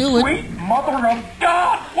it. I knew it. Sweet mother of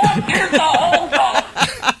God, what is the hold up?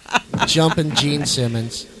 Jumping Gene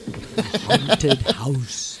Simmons. Haunted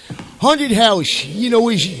house. Haunted house. You know,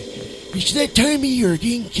 it's that time of year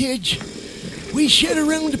again, kids. We sit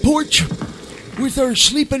around the porch with our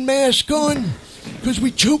sleeping mask on because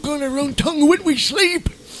we choke on our own tongue when we sleep.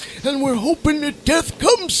 And we're hoping that death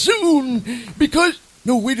comes soon because...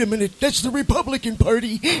 No, wait a minute. That's the Republican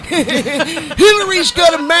Party. Hillary's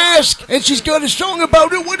got a mask, and she's got a song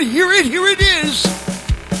about it. Want to hear it? Here it is.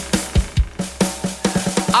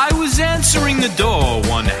 I was answering the door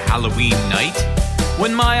one Halloween night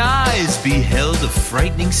when my eyes beheld a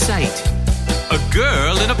frightening sight. A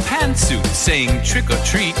girl in a pantsuit saying trick or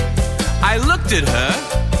treat. I looked at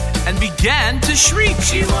her and began to shriek.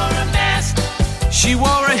 She wore a mask. She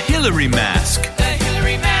wore a Hillary mask. A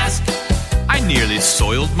Hillary mask. I nearly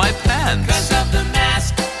soiled my pants. 'Cause of the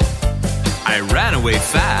mask. I ran away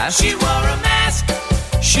fast. She wore a mask.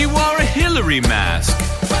 She wore a Hillary mask.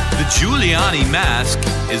 The Giuliani mask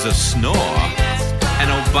is a snore.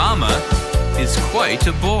 And Obama is quite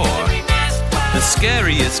a bore. The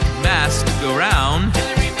scariest mask around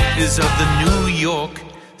is of the New York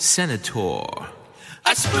Senator.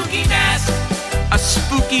 A spooky mask. A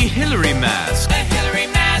spooky Hillary mask. A Hillary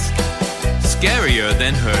mask. Scarier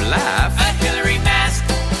than her laugh. A Hillary mask.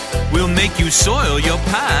 Will make you soil your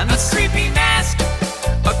pants. A creepy mask.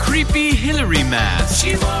 A creepy Hillary mask.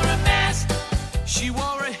 She wore a mask. She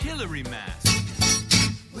wore a Hillary mask.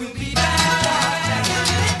 We'll be back.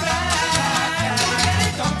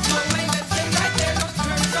 Don't go away, let's stay right there. Don't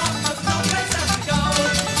turn it off, 'cause no place else to go.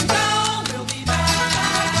 We'll be back.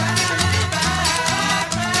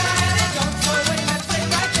 Don't go away, let's stay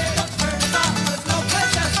right there. Don't turn it off, 'cause no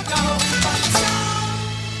place else to go.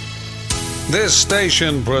 This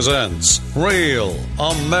station presents Real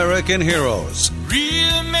American Heroes.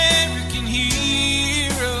 Real American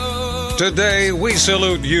hero. Today we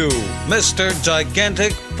salute you, Mr.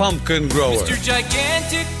 Gigantic Pumpkin Grower. Mr.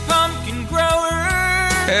 Gigantic Pumpkin Grower.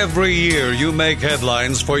 Every year you make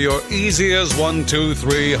headlines for your easy as 1, 2,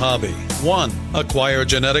 3 hobby. 1. Acquire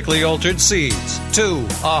genetically altered seeds. 2.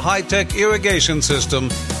 A high-tech irrigation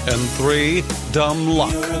system. And 3. Dumb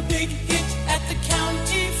luck. You're a big hit at the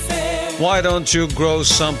county fair. Why don't you grow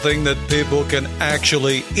something that people can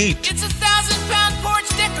actually eat? It's a 1,000-pound porch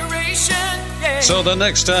decoration. Yeah. So the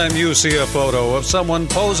next time you see a photo of someone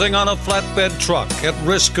posing on a flatbed truck at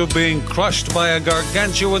risk of being crushed by a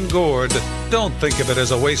gargantuan gourd, don't think of it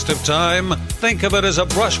as a waste of time. Think of it as a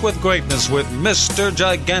brush with greatness with Mr.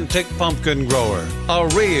 Gigantic Pumpkin Grower, a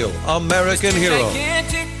real American hero.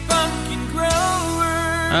 Gigantic pumpkin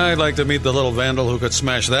grower. I'd like to meet the little vandal who could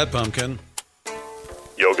smash that pumpkin.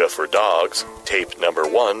 Yoga for Dogs, tape number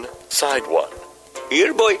 1, side 1.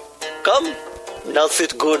 Here, boy. Come. Now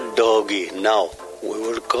sit good, doggy. Now, we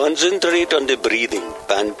will concentrate on the breathing.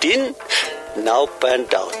 Pant in. Now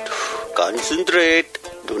pant out. Concentrate.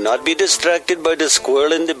 Do not be distracted by the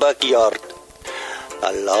squirrel in the backyard.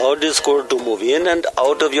 Allow the squirrel to move in and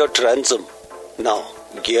out of your transom. Now,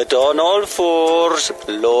 get on all fours.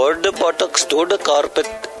 Lower the buttocks to the carpet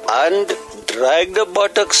and drag the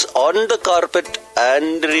buttocks on the carpet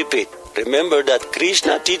and repeat. Remember that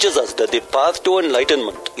Krishna teaches us that the path to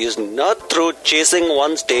enlightenment is not through chasing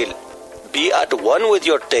one's tail. Be at one with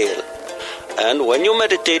your tail. And when you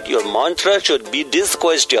meditate, your mantra should be this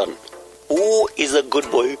question. Who is a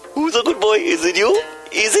good boy? Who's a good boy? Is it you?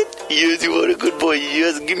 Is it? Yes, you are a good boy.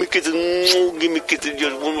 Yes, give me kisses. Give me kisses.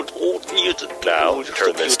 Just one more. Oh, yes. Now,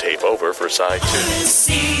 turn this tape over for side 2.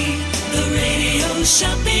 The Radio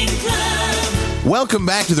Shopping Club. Welcome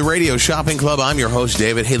back to the Radio Shopping Club. I'm your host,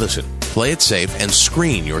 David. Hey, listen, play it safe and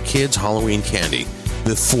screen your kids' Halloween candy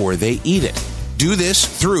before they eat it. Do this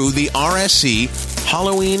through the RSC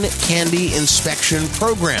Halloween Candy Inspection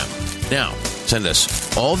Program. Now, send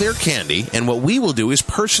us all their candy, and what we will do is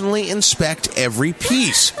personally inspect every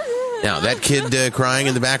piece. Now, that kid crying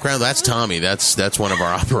in the background, that's Tommy. That's one of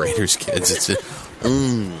our operators' kids. It's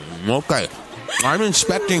okay. I'm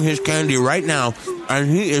inspecting his candy right now, and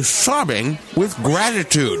he is sobbing with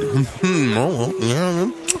gratitude.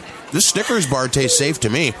 This Snickers bar tastes safe to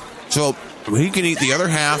me, so he can eat the other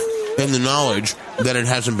half in the knowledge that it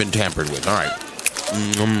hasn't been tampered with. All right.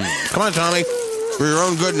 Come on, Tommy. For your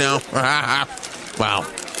own good now. Wow.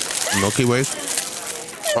 Milky Ways?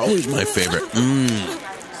 Always my favorite.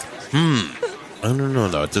 I don't know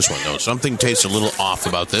about this one, though. Something tastes a little off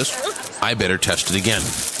about this. I better test it again.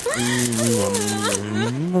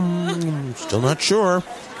 Still not sure.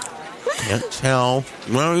 Can't tell.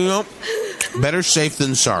 Well, you know, better safe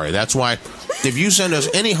than sorry. That's why if you send us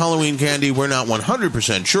any Halloween candy we're not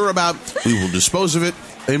 100% sure about, we will dispose of it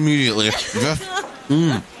immediately. Just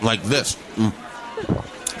like this.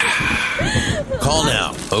 Call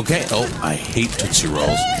now. Okay. Oh, I hate Tootsie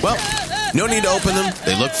Rolls. Well, no need to open them.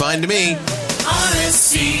 They look fine to me.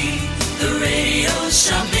 RSC, the Radio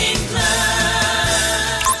Shopping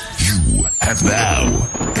Club. You have now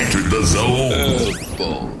entered the zone.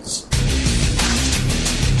 Balls.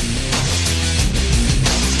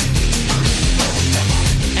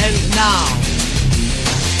 And now,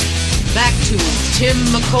 back to Tim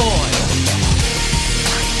McCoy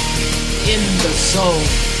in the zone.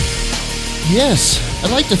 Yes,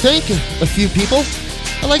 I'd like to thank a few people.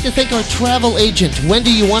 I'd like to thank our travel agent,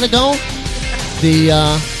 Wendy You Wanna Go?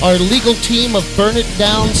 Our legal team of Burn It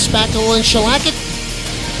Down, Spackle, and Shellac It,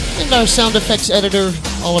 and our sound effects editor,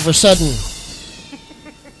 Oliver Sudden.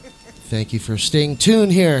 Thank you for staying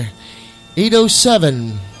tuned here.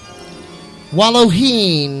 807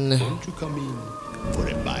 Wallowheen. Won't you come in for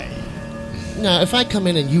a bite? Now, if I come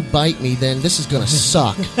in and you bite me, then this is gonna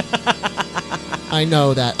suck. I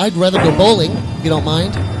know that. I'd rather go bowling, if you don't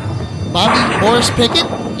mind. Bobby, Morris Pickett,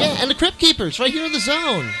 yeah, and the Crypt Keepers, right here in the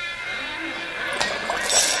zone.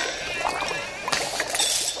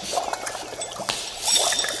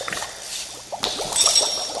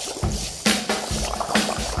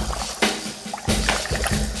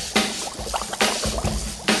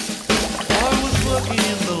 I was working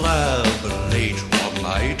in the lab late one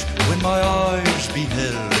night when my eyes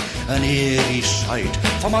beheld an eerie sight.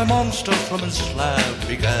 For my monster from his slab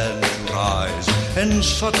began to rise, and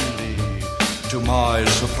suddenly, to my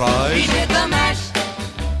surprise, He did the mash,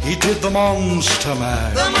 he did the monster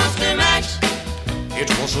mash. the monster mash. It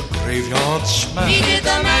was a graveyard smash. He did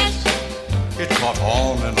the mash, It caught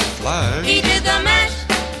on in a flash. he did the mash.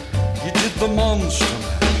 He did the monster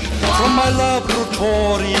mash. From my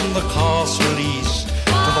laboratory in the castle east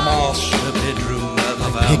to the master bedroom where the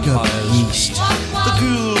Pick up vampires yeast. The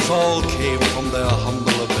ghouls all came from their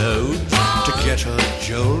humble abode to get a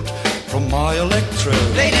jolt from my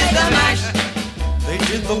electrode. They did the mash, They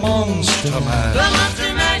did the monster the mash.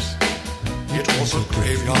 monster mash. It was a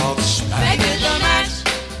graveyard They smash. did the mash,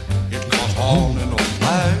 It caught on in a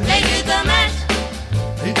flash. they did the mash.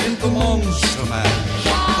 They did the monster mash.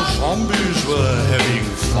 The zombies were having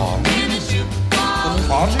fun. The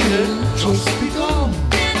party had just begun.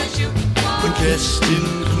 The guests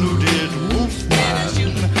included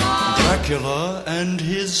Wolfman, Dracula, and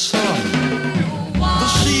his son. The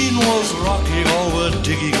scene was rocking, all were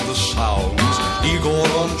digging the sounds. Igor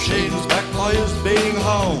on chains, backed by his baying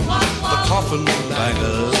hound. The coffin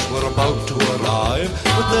bangers were about to arrive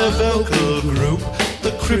with their vocal group,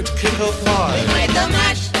 the Crypt Kicker Five. They played the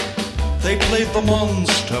mash, They played the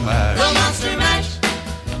monster mash. the monster mash.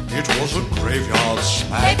 It was a graveyard They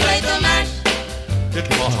smash. played the mash, It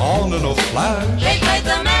caught on in a flash. they played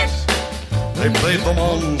the mash. They played the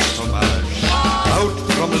monster mash. Out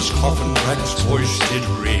from his coffin, Drac's voice did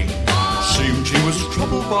ring. Seemed he was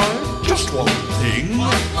troubled by just one thing.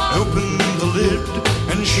 Opened the lid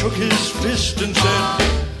and shook his fist and said,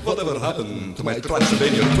 "Whatever happened to my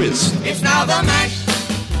Transylvania twist? It's now the mash,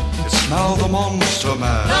 It's now the monster the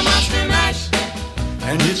mash. monster mash.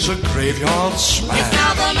 And it's a graveyard It's smash.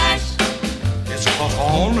 now the mash, It's caught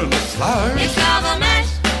on in a flash. it's now the mash.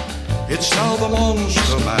 It's now the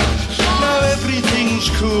monster mash. Now everything's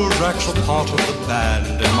cool, Drac's a part of the band,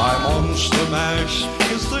 and my monster mash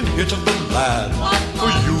is the hit of the land.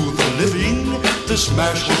 For you, the living, this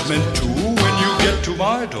mash was meant to. When you get to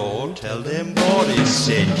my door, tell them God is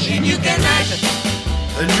sent. And you can mash,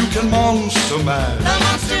 Then you can monster the mash,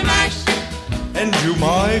 monster mash. and do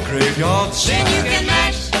my graveyard Then you can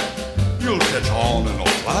smash. mash, You'll catch on in a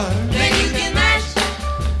flash. then you can mash.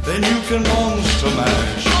 Then you can monster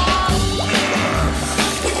mash.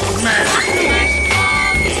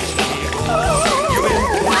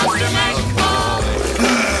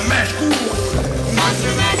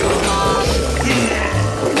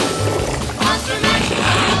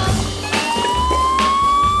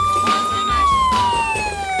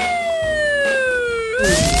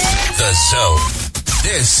 The Zone.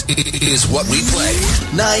 This is what we play.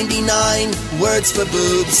 99 words for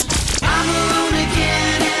boobs. I'm alone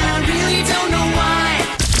again and I really don't know why.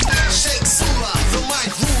 Shake Sula, the mic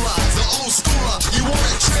ruler, the old schooler. You want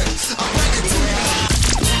a trip? I'll bring it to you.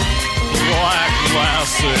 Black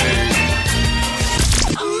Lassie.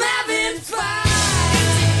 I'm having fun.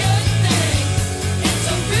 It's a good thing. It's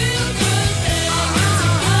a real good thing. It's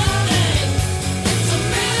a good thing. It's a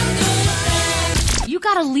real good thing. You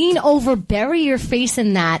gotta lean over, bury your face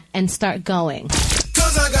in that, and start going.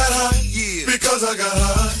 Cause I got high, yeah. Because I got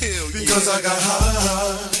high, hell yeah. Because I got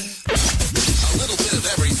high. A little bit of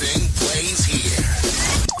everything plays here.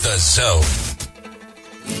 The Zone.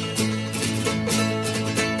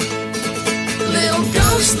 Little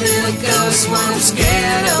ghost, wanna what I'm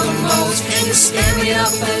scared of the most. Can you scare me up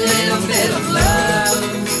a little bit of love?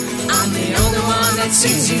 I'm the only one that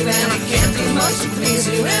sees you, and I can't do much to please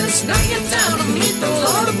you, and it's not yet time to meet the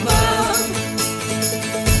Lord above.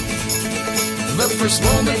 The first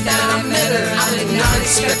moment that I met her, I did not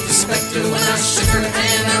expect a specter. When I shook her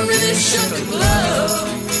hand, I really shook her glove.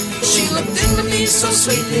 She looked into me so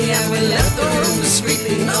sweetly, and we left the room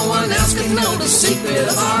discreetly. No one else could know the secret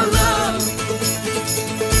of our love.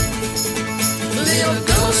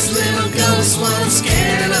 Little ghost, what I'm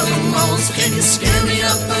scared of the most. Can you scare me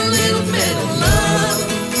up a little bit of love?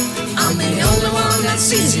 I'm the only one that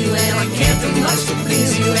sees you, and I can't do much to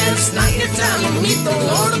please you, and it's not your time to meet the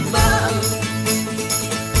Lord above.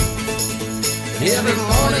 Every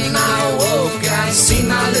morning I awoke, I see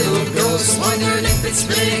my little ghost, wondering if it's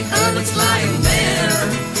big or it's lying there.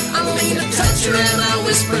 I leaned to touch her and I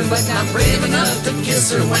whispered, but not brave enough to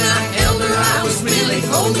kiss her. When I held her, I was really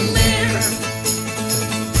holding there.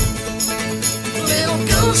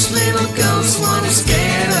 Little ghost, what I'm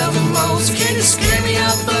scared of the most. Can you scare me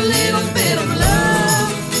up a little bit of love?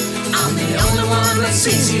 I'm the only one that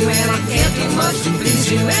sees you, and I can't do much to please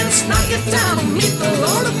you, and it's not your time to meet the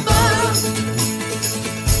Lord above.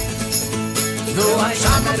 Though I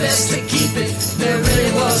tried my best to keep it, there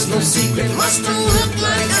really was no secret. Must have looked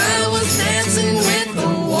like I was dancing with the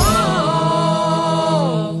wall.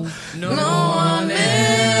 No one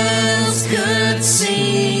else could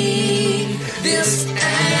see this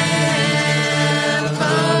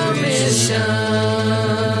apparition,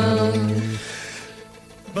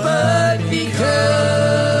 but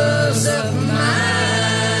because of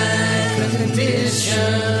my condition,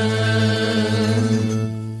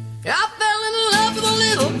 I fell in love with a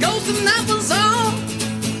little ghost, and that was all.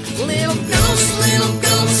 Little ghost,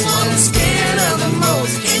 what I'm scared of the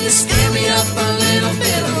most. Can you scare me up a little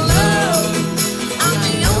bit of love? I'm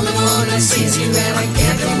the only one that sees you, and I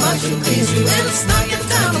can't do much to please you, and it's not your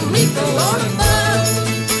time to meet the Lord above.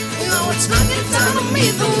 No, it's not your time to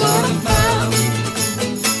meet the Lord above.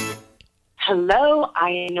 Hello, I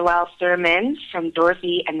am Noelle Thurman from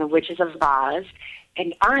Dorothy and the Witches of Oz,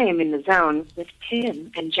 and I am in the zone with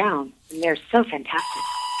Tim and Joan, and they're so fantastic.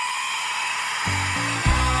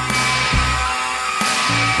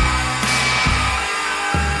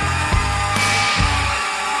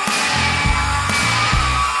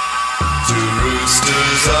 Two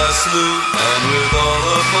roosters I slew, and with all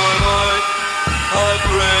of my might, I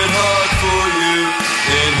prayed hard for you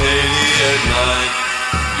in Haiti at night.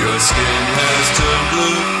 Your skin has turned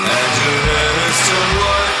blue, and your hair has turned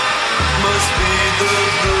white. Must be the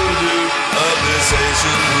voodoo of this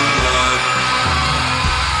Asian moonlight.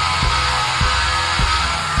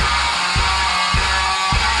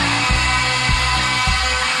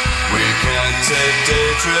 We can't take day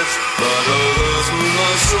trips, but oh, those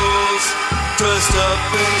moonlight strolls, dressed up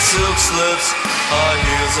in silk slips, high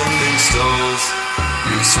heels and mink stoles.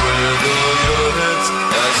 You swirl your hips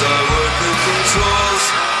as I work the controls.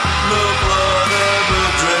 No blood ever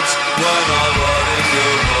drips when I'm riding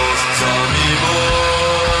your horse. Zombie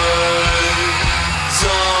boy,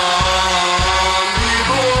 zombie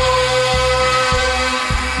boy,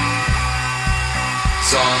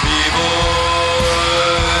 zombie boy,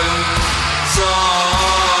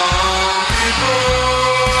 zombie boy.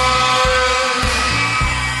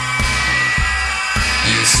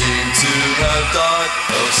 You seem to have died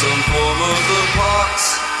of some form of the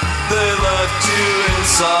pox. They left you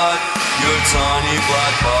inside your tiny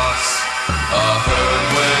black box. I heard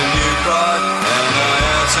when you cried, and I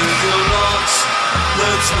answered your knocks.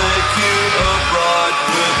 Let's make you a bride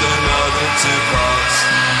with another two clocks.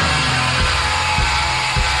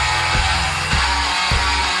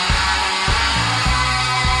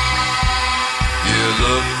 You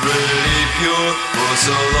look pretty pure for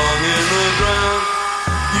so long in the ground.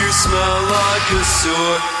 You smell like a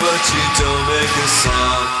sewer, but you don't make a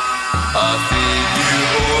sound. I feed you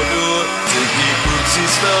hors d'oeuvre to keep Bootsy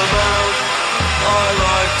spellbound. I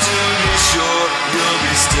like to be sure you'll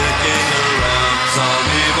be sticking around.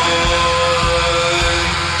 Zombie boy,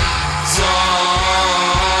 zombie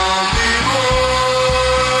boy,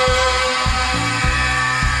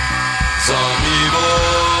 zombie boy,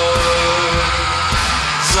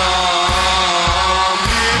 zombie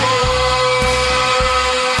boy.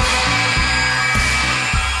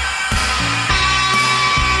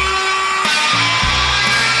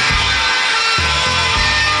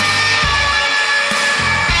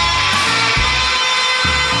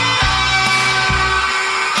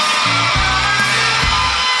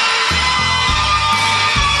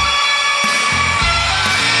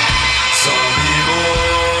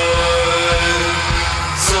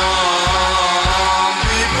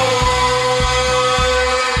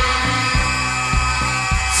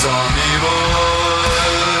 Some people,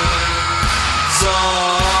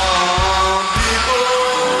 some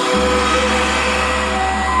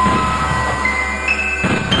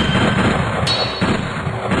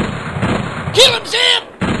Kill him, Sam!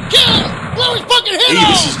 Kill him! Blow his fucking head Hey, off!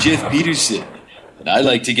 this is Jeff Peterson, and I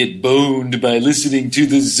like to get boned by listening to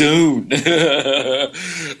The Zone.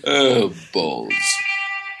 Oh, balls.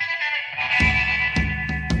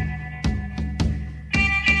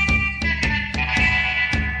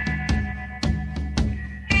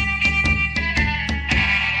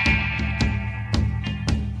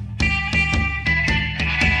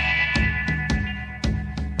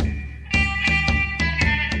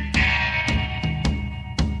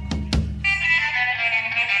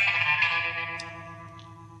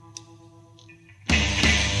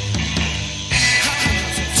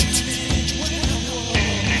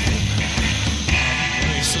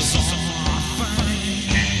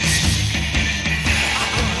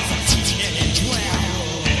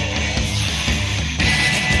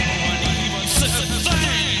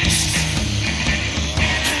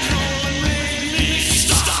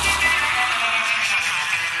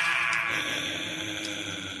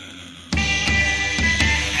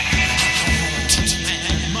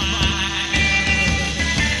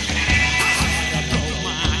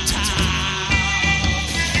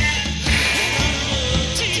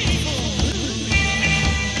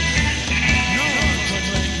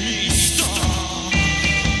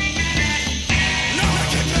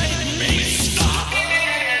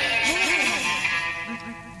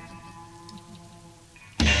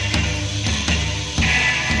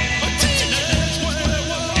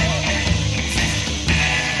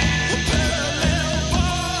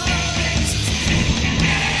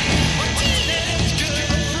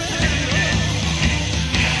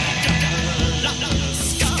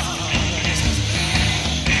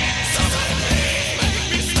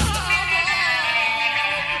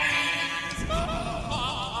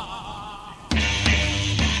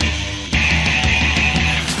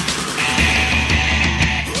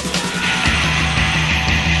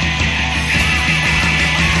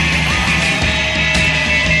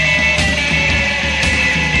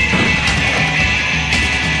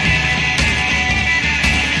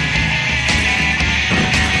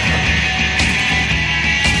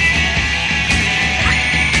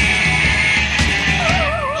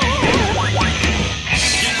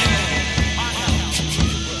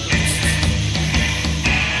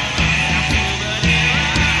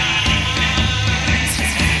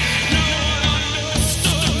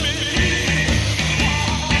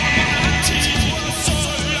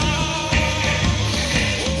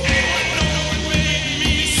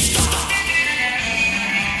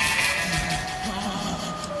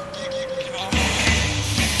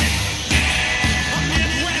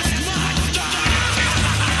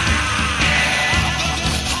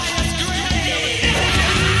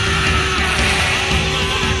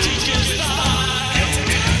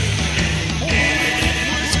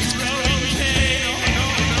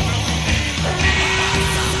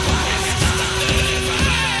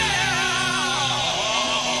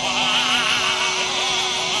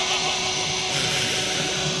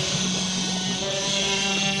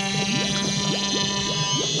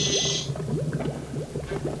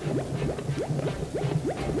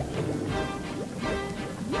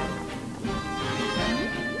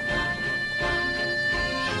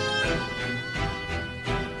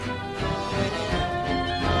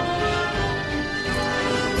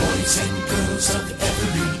 boys and girls of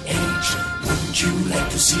every age. Wouldn't you like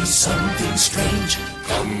to see something strange?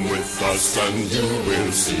 Come with us and you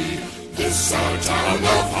will see. This our town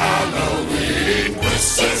of Halloween.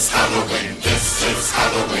 This is Halloween. This is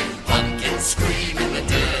Halloween. Pumpkins scream in the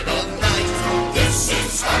dead of night. This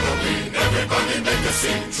is Halloween. Everybody make a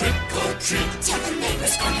scene. Trick or treat. Tell the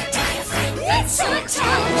neighbors gonna die of fright. It's our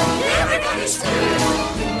town. Everybody's free.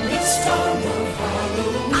 This town of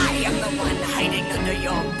Halloween. I am the one hiding under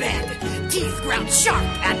your bed. Teeth ground sharp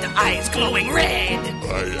and eyes glowing red.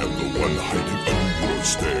 I am the one hiding under your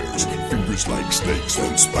stairs. Fingers like snakes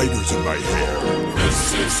and spiders in my hair.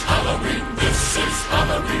 This is Halloween. This is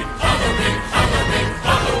Halloween. Halloween. Halloween.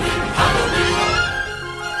 Halloween. Halloween.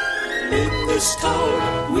 In this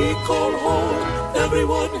town we call home.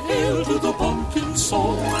 Everyone hail to the pumpkin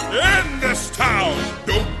song. In this town,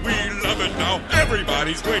 don't we love it now?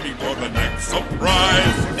 Everybody's waiting for the next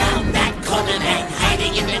surprise. Found that corner man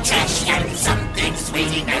hiding in the trash can. Something's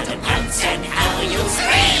waiting there to pounce and how you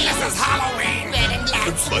scream. This is Halloween. Red and black.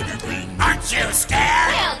 It's like green. Aren't you scared?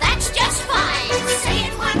 Well, that's just fine. Say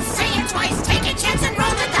it once, say it twice. Take a chance and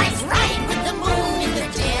roll the dice. Ride with the moon in the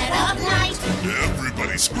dead of night.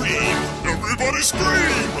 Everybody scream! Everybody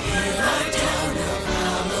scream!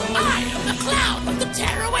 I am the clown with the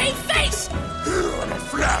tearaway face. Here in a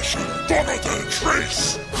flash, follow the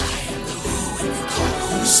trace. I am the who and you call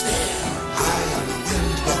who's there. I am the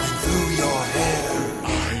wind blowing through your hair.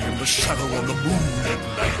 I am the shadow on the moon at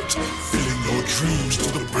night, filling your dreams to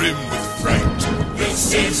the brim with fright.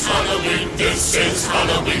 This is Halloween, this is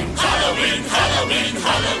Halloween, Halloween, Halloween,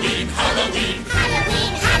 Halloween, Halloween,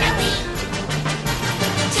 Halloween, Halloween.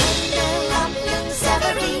 Tender lumpions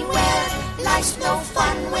everywhere. Life's no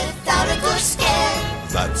fun without a good scare.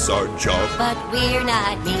 That's our job. But we're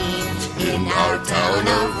not mean in our town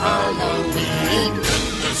of Halloween. In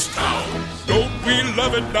this town, don't we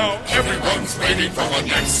love it now? Everyone's waiting for the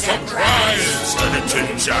next surprise.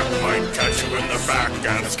 Skeleton Jack might catch you in the back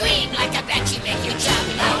and Scream like a banshee, make you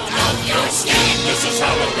jump out of your skin. This is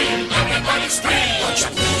Halloween, everybody scream. Won't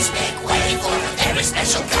you please make way for a very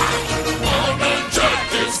special guy? Walnut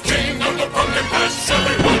Jack is king of the pumpkin patch.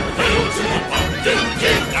 Everyone hail to the pumpkin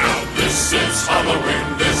king. Now this is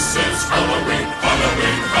Halloween, this is Halloween,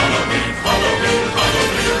 Halloween, Halloween, Halloween,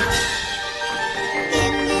 Halloween.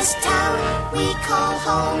 In this town we call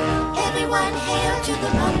home, everyone hail to the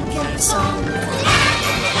pumpkin song.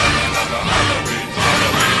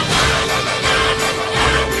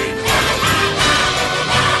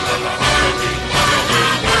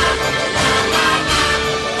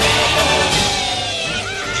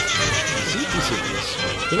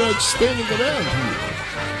 They're not standing around here.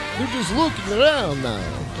 They're just looking around now.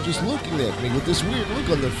 Just looking at me with this weird look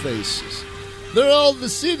on their faces. They're all the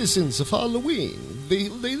citizens of Halloween. They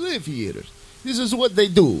live here. This is what they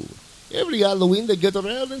do. Every Halloween they get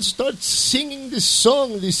around and start singing this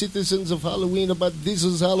song, the citizens of Halloween, about this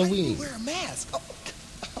is Halloween. Wear a mask. Oh.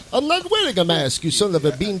 I'm not wearing a mask, you son of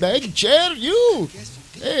a beanbag. Chair, you!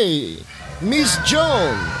 Hey, Miss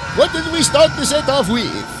Joan, what did we start the set off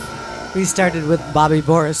with? We started with Bobby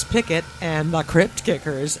Boris Pickett and the Crypt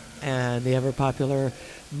Kickers and the ever-popular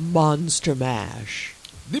Monster Mash.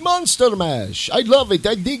 The Monster Mash. I love it.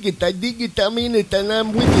 I dig it. I'm in it, and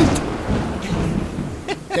I'm with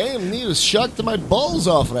it. Damn, Neil shocked my balls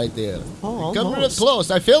off right there. Oh, come real almost.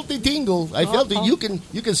 close. I felt the tingle. I felt it. Oh. You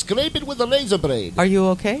can scrape it with a razor blade. Are you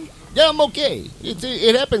okay? Yeah, I'm okay.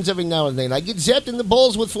 It happens every now and then. I get zapped in the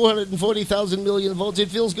balls with 440,000 million volts. It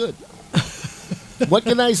feels good. What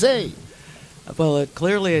can I say? Well,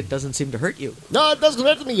 clearly it doesn't seem to hurt you. No, it doesn't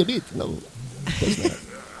hurt me a bit. No, it does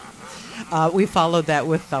not. We followed that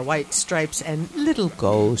with White Stripes and Little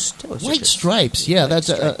Ghost. White Stripes, yeah, that's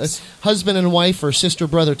a husband and wife or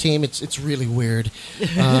sister-brother team. It's really weird.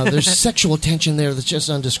 There's sexual tension there that's just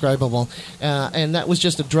undescribable. And that was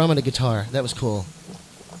just a drum and a guitar. That was cool.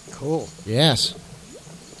 Cool. Yes.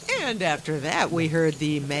 And after that, we heard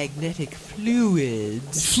the Magnetic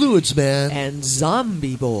Fluids. Fluids, man. And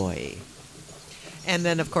Zombie Boy. And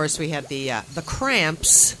then, of course, we had the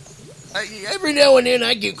Cramps. Every now and then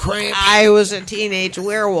I get cramps. I was a teenage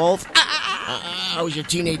werewolf. I was a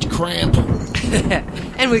teenage cramp.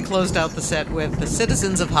 And we closed out the set with the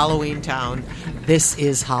Citizens of Halloween Town. This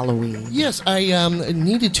is Halloween. Yes, I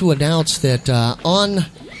needed to announce that on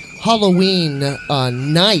Halloween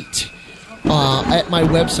night at my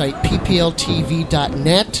website,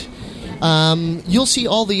 ppltv.net, you'll see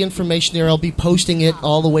all the information there. I'll be posting it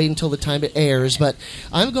all the way until the time it airs. But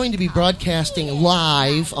I'm going to be broadcasting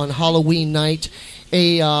live on Halloween night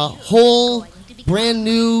a whole brand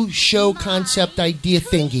new show concept idea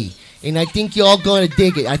thingy. And I think you're all going to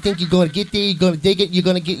dig it. I think you're going to get there, you're going to dig it, you're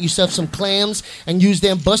going to get yourself some clams and use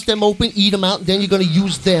them, bust them open, eat them out, and then you're going to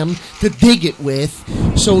use them to dig it with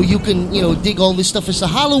so you can, dig all this stuff. It's a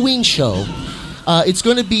Halloween show. It's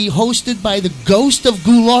going to be hosted by the Ghost of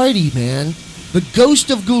Ghoulardi, man. The Ghost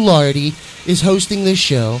of Ghoulardi is hosting this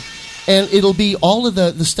show. And it'll be all of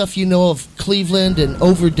the stuff you know of Cleveland and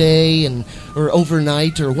Overday or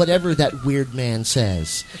Overnight or whatever that weird man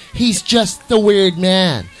says. He's just the weird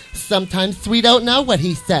man. Sometimes we don't know what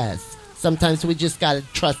he says. Sometimes we just got to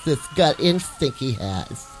trust this gut instinct he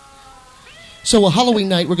has. So a Halloween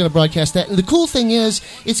night, we're going to broadcast that. And the cool thing is,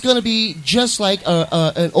 it's going to be just like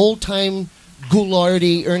an old-time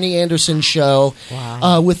Ghoulardi, Ernie Anderson show.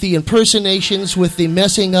 Wow. With the impersonations, with the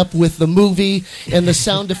messing up with the movie, and the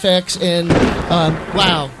sound effects, and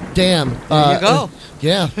wow, damn. There you go.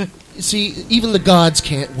 Yeah. See, even the gods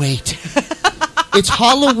can't wait. It's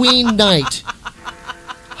Halloween night.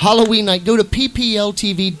 Halloween night. Go to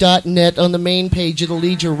ppltv.net on the main page. It'll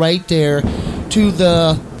lead you right there to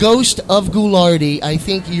the Ghost of Ghoulardi. I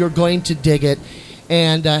think you're going to dig it.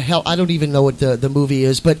 And hell, I don't even know what the movie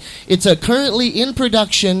is, but it's currently in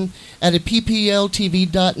production at a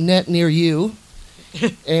ppltv.net near you.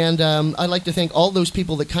 And I'd like to thank all those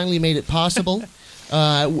people that kindly made it possible.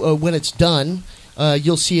 When it's done,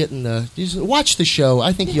 you'll see it in the... Watch the show.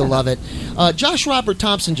 I think you'll love it. Josh Robert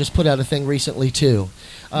Thompson just put out a thing recently, too.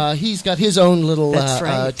 He's got his own little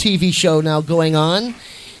TV show now going on.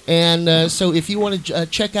 And so if you want to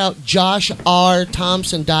check out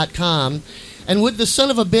joshrthompson.com, and with the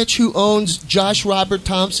son of a bitch who owns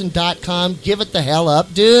joshrrobertthompson.com, give it the hell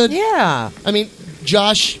up, dude. Yeah. I mean,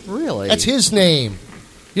 Josh, really, that's his name.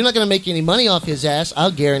 You're not going to make any money off his ass.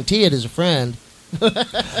 I'll guarantee it as a friend.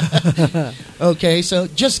 Okay, so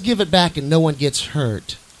just give it back and no one gets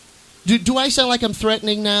hurt. Do I sound like I'm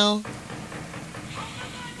threatening now?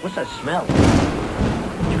 What's that smell?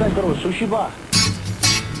 Did you guys go to a sushi bar?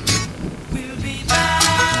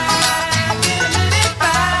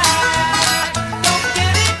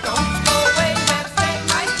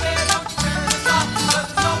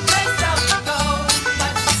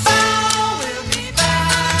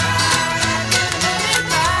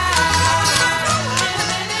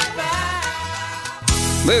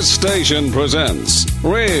 This station presents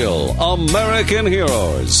Real American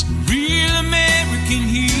Heroes. Real American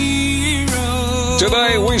hero.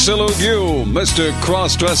 Today we salute you, Mr.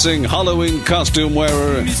 Cross-Dressing Halloween Costume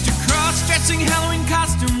Wearer. Mr. Cross-Dressing Halloween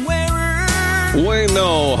Costume Wearer. We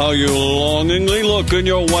know how you longingly look in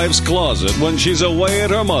your wife's closet when she's away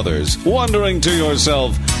at her mother's, wondering to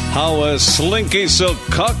yourself how a slinky silk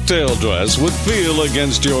cocktail dress would feel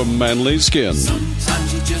against your manly skin.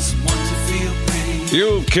 Sometimes you just want to feel pretty.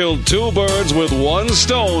 You've killed two birds with one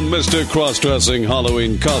stone, Mr. Cross-Dressing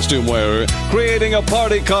Halloween Costume Wearer, creating a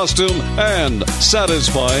party costume and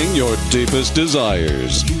satisfying your deepest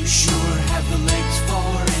desires. You sure have the legs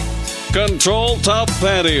for it. Control Top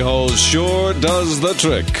Pantyhose sure does the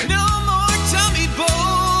trick. No more tummy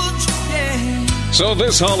bulge. Yeah. So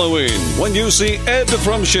this Halloween, when you see Ed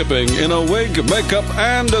from Shipping in a wig, makeup,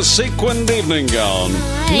 and a sequined evening gown,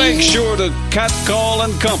 make sure to catcall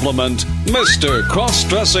and compliment Mr.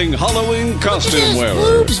 Cross-Dressing Halloween Costume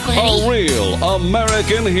Wearer, a real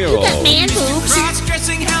American hero.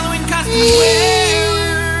 Cross-dressing Halloween costume wearer.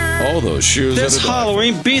 All those shoes. This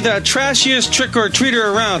Halloween, be the trashiest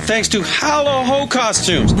trick-or-treater around thanks to Hallow-Ho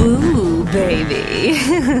Costumes. Boo, baby.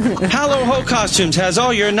 Hallow-Ho Costumes has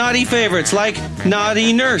all your naughty favorites like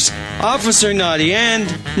Naughty Nurse, Officer Naughty, and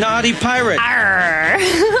Naughty Pirate.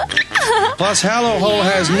 Plus, Hallow-Ho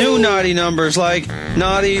has new naughty numbers like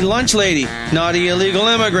Naughty Lunch Lady, Naughty Illegal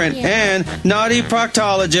Immigrant, and Naughty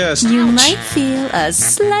Proctologist. You might feel a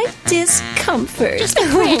slight discomfort.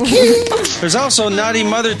 There's also Naughty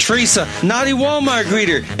Mother Teresa, Naughty Walmart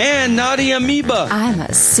Greeter, and Naughty Amoeba. I'm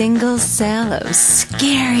a single cell of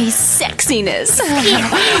scary sexiness.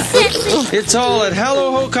 It's all at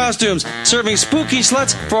Hallow-Ho Costumes, serving spooky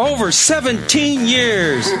sluts for over 17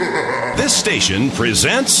 years. This station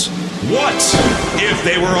presents What If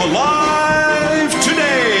They Were Alive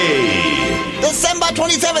Today? December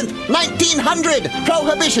 27th, 1900,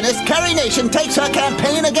 Prohibitionist Kerry Nation takes her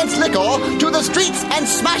campaign against liquor to the streets and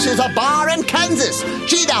smashes a bar in Kansas.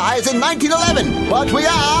 She dies in 1911, but we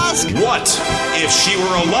ask... What if she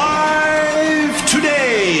were alive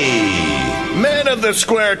today? Men of the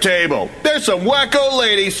square table, there's some wacko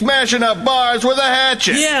lady smashing up bars with a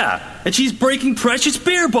hatchet. Yeah, and she's breaking precious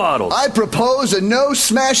beer bottles. I propose a no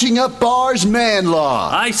smashing up bars man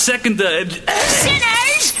law. I second the...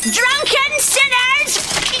 Sinners! Drunken sinners!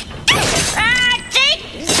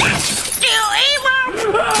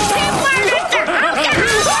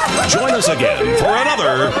 Join us again for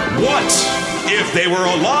another What If They Were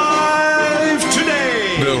Alive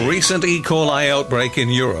Today? The recent E. coli outbreak in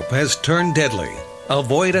Europe has turned deadly.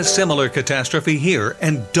 Avoid a similar catastrophe here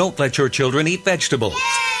and don't let your children eat vegetables.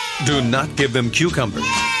 Do not give them cucumbers,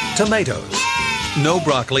 tomatoes, no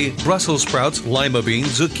broccoli, Brussels sprouts, lima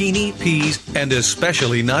beans, zucchini, peas, and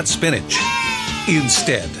especially not spinach.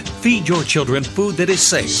 Instead, feed your children food that is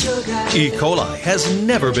safe. E. coli has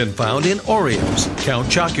never been found in Oreos, Count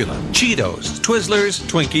Chocula, Cheetos, Twizzlers,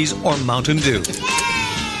 Twinkies, or Mountain Dew.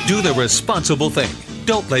 Do the responsible thing.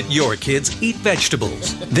 Don't let your kids eat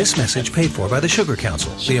vegetables. This message paid for by the Sugar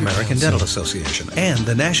Council, the American Dental Association, and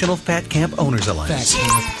the National Fat Camp Owners Alliance.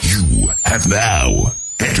 You have now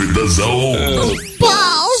entered the zone.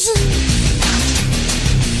 Balls!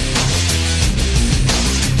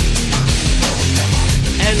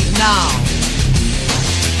 And now,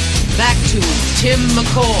 back to Tim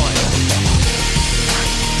McCoy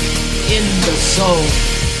in the zone.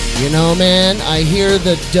 You know, man, I hear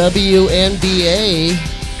the WNBA.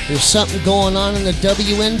 There's something going on in the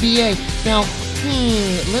WNBA. Now,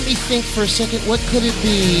 let me think for a second. What could it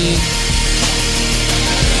be?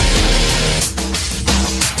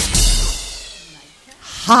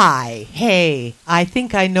 Hi. Hey, I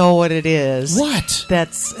think I know what it is. What?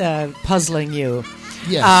 That's puzzling you.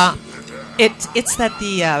 Yes. It's that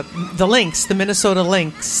the Lynx, the Minnesota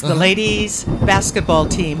Lynx, the ladies basketball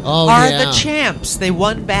team Oh, are yeah. the champs. They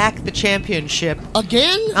won back the championship.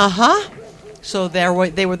 Again? Uh-huh. So they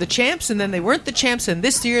were the champs, and then they weren't the champs, and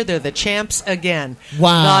this year they're the champs again.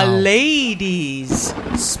 Wow. The ladies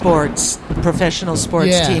professional sports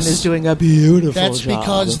Yes. team is doing a beautiful That's job.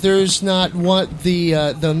 because there's not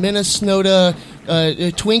the Minnesota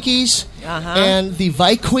Twinkies and the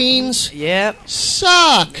Vikings. Yep.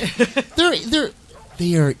 Suck.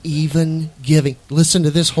 They are even giving. Listen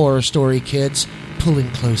to this horror story, kids.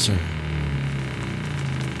 Pulling closer.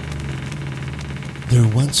 There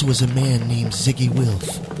once was a man named Ziggy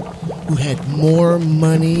Wilf who had more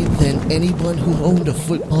money than anyone who owned a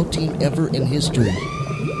football team ever in history.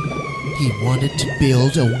 He wanted to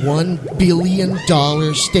build a $1 billion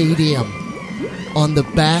stadium on the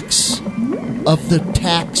backs of the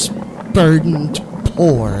tax-burdened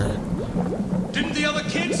poor. Didn't the other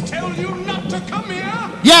kids tell you not to come here?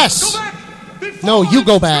 Yes! Go back! No, you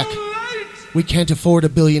go back. We can't afford a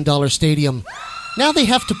 $1 billion stadium. Now they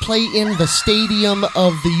have to play in the stadium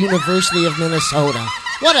of the University of Minnesota.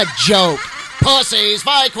 What a joke. Pussies,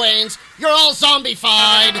 Vikings, you're all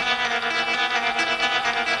zombified.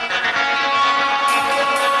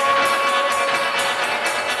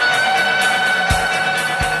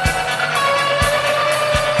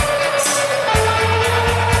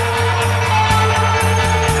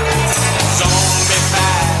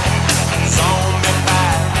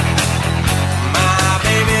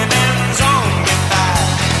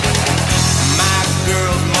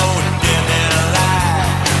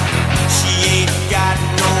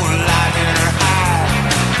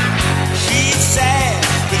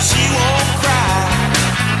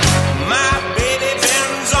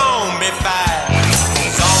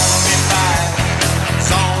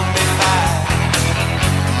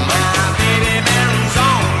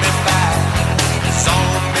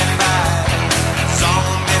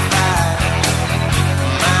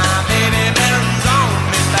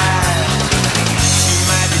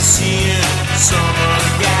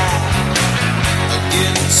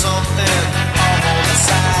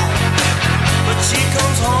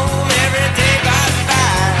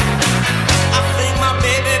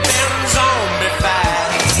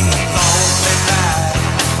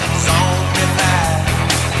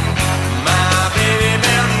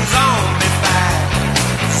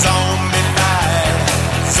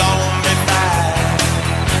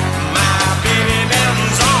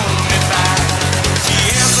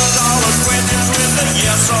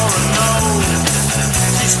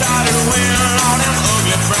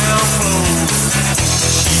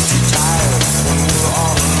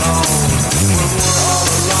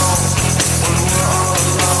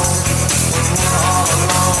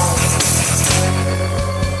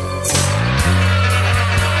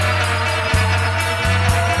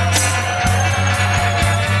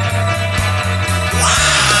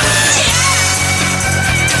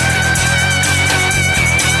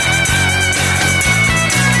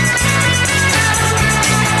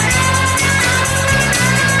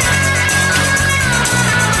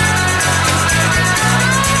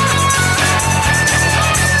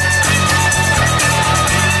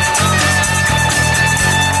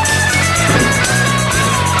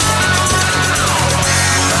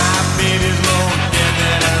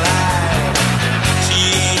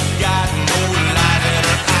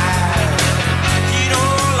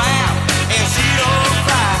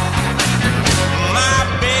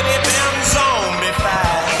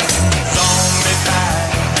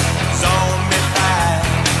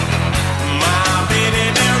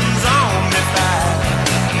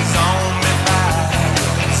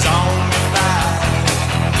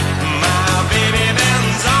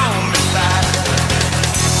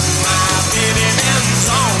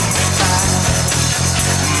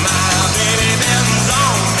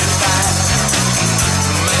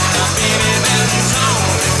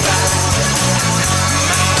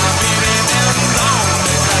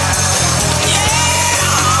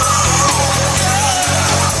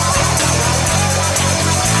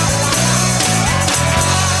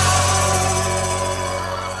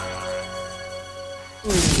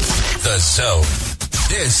 The Zone.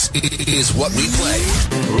 This is what we play.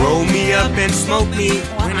 Roll me up and smoke me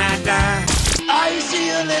when I die. I see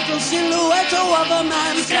a little silhouette of a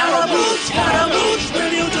man. Scaramouche,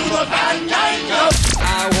 will you do the fandango?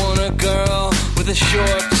 I want a girl with a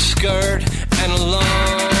short skirt and a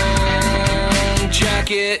long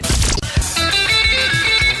jacket.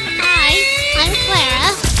 Hi, I'm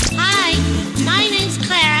Clara. Hi, my name's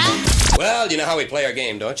Clara. Well, you know how we play our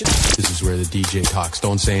game, don't you? This is where the DJ talks.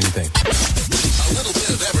 Don't say anything. A little bit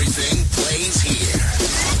of everything plays here.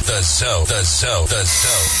 The Zone. The Zone. The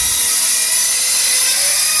Zone.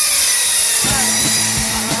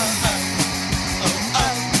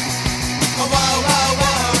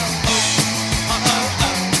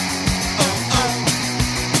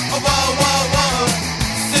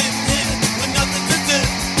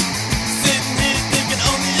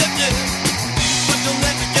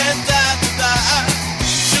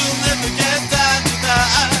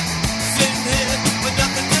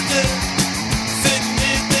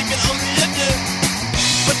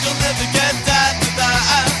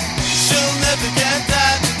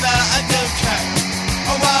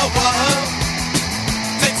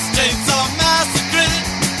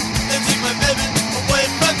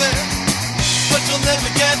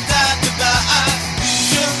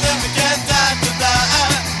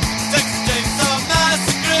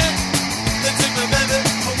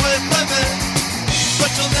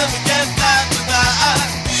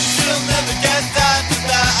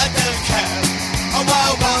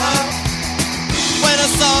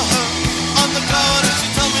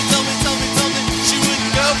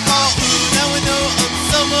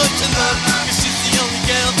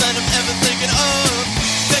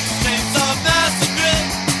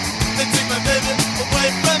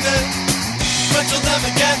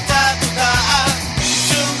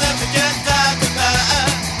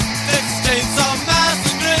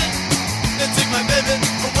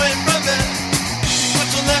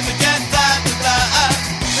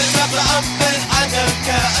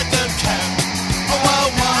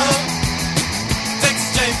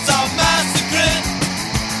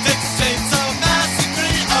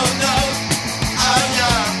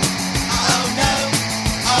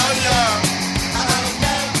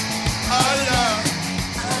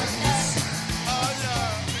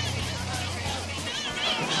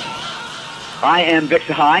 I am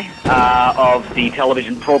Victor High of the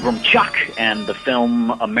television program Chuck and the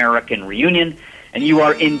film American Reunion, and you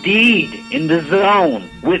are indeed in the zone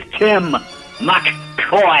with Timm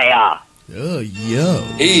McCoy. Oh, yo.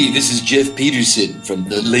 Hey, this is Jeff Peterson from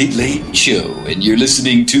The Late Late Show, and you're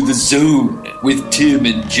listening to The Zone with Tim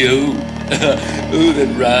and Joe. Oh,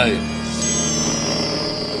 that rhymes.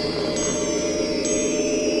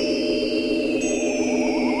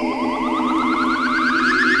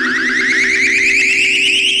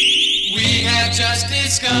 Just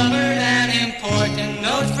discovered an important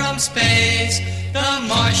note from space. The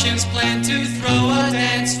Martians plan to throw a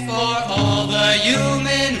dance for all the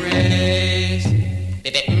human race.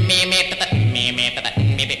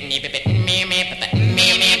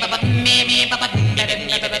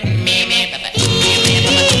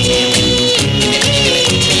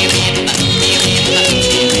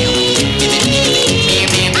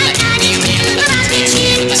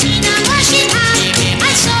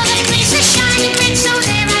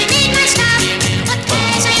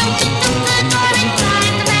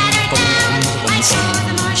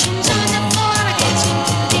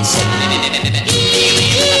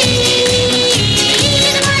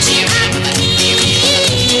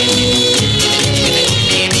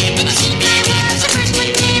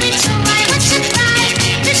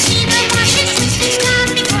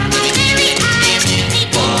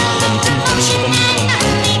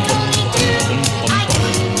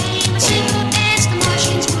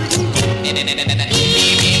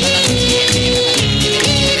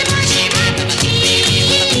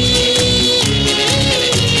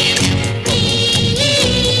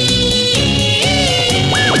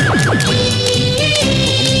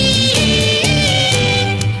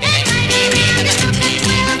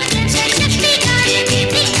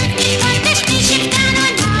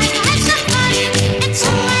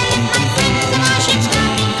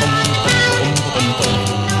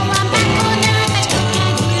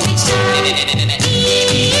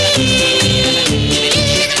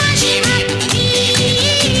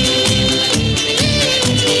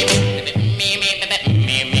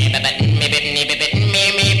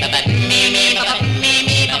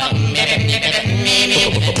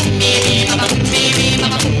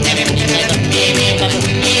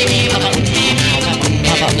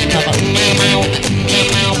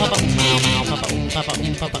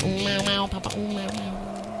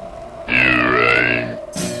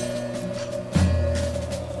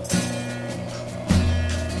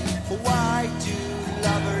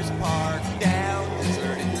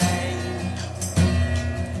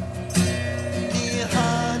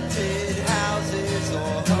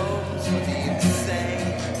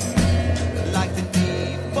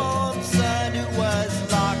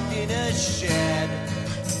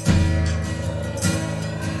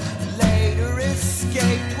 Let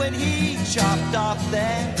he chopped off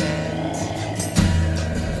their heads.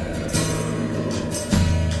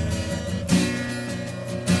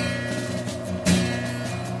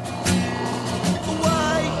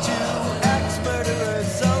 Why do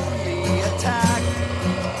ex-murderers only attack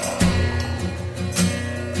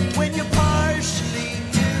when you're partially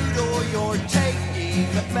nude or you're taking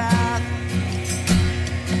a bath?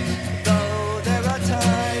 Though there are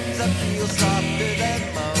times I feel softer than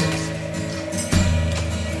most.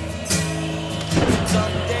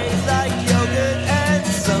 Some days like yogurt and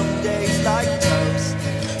some days like toast.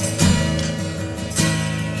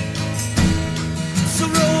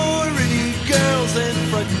 Sorority girls and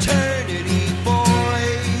fraternity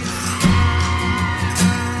boys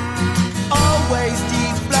always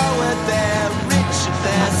deflower, they're rich and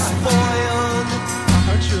they're spoiled.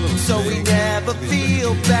 So we never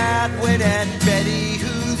feel bad when Aunt Betty,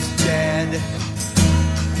 who's dead,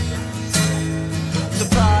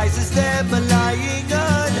 surprises them lying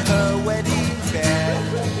on her wedding bed.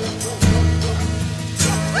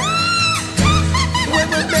 When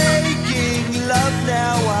we're making love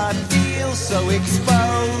now, I feel so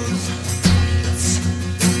exposed.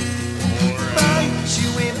 Might you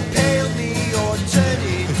impale me or turn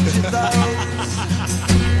into those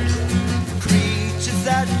creatures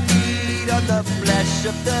that feed on the flesh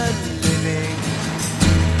of the living?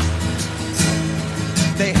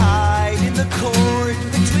 They hide in the court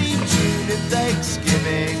between June and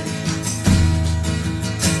Thanksgiving.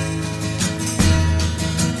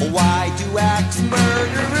 Why do axe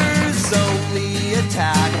murderers only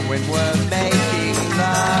attack when we're making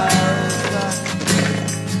love?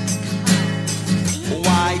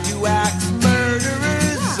 Why do axe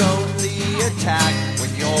murderers only attack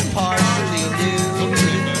when you're partially nude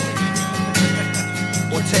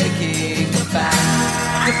or taking a bath?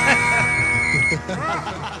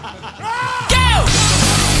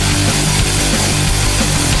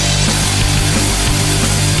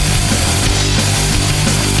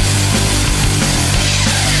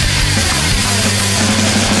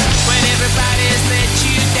 When everybody's let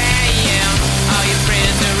you down, all your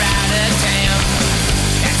friends are out of town.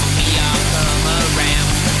 That's when we all come around.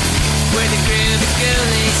 We're the groovy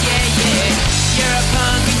ghoulies, yeah, yeah. You're a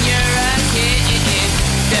punk and you're a kid.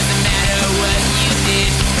 Doesn't matter what you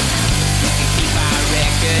did, you can keep our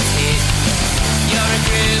records hit. You're a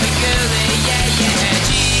groovy ghoulie, yeah, yeah.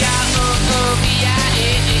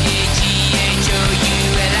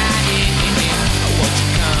 G-R-O-O-V-I-A-G-H-O-U-L-I-A. Won't you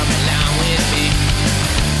come along with me?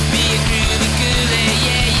 Be a groovy ghoulie,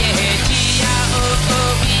 yeah, yeah.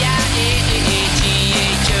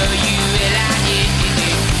 G-R-O-O-V-I-A-G-H-O-U-L-I-A.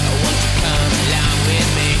 Won't you come along with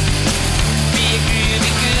me? Be a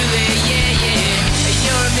groovy ghoulie, yeah, yeah.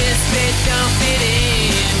 You're a misfit, don't fit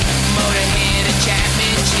in. Motorhead and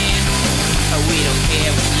Chapman Chin. We don't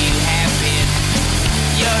care what you have been.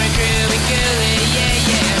 You're a groovy ghoulie,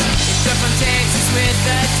 yeah, yeah. You're from Texas with a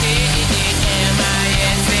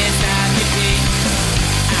T-M-I-S-S-I-P-P.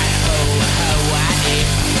 Idaho, Hawaii.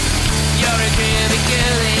 You're a groovy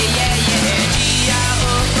ghoulie, yeah, yeah.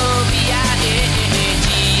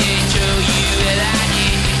 G-R-O-O-V-I-A-G-H-O-U-L-I-A.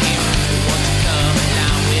 Won't you come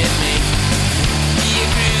along with me? Be a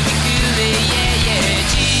groovy ghoulie, yeah, yeah.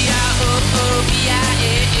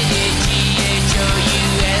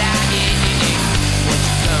 G-R-O-O-V-I-A-G-H-O-U-L-I-A. Won't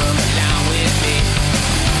you come along with me?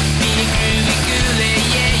 Be a groovy ghoulie,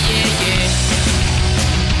 yeah, yeah, yeah.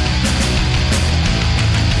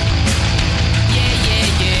 Yeah, yeah,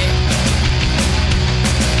 yeah.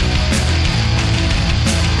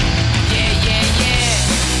 Yeah, yeah, yeah.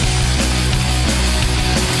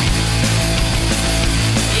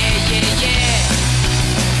 Yeah, yeah, yeah.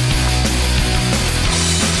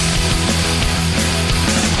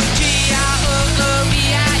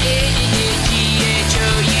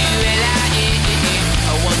 G-R-O-O-V-I-A-G-H-O-U-L-I-A.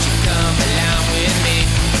 Won't you come along with me?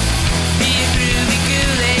 Be a groovy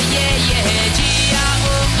ghoulie, yeah, yeah.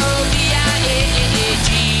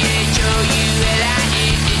 G-R-O-O-V-I-A-G-H-O-U-L-I-A.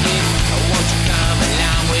 Won't you come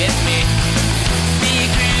along with me? Be a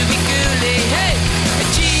groovy ghoulie, hey.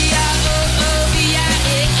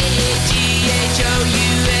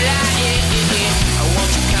 G-R-O-O-V-I-A-G-H-O-U-L-I-A.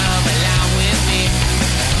 Won't you come along with me?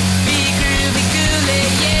 Be a groovy ghoulie,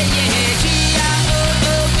 yeah, yeah.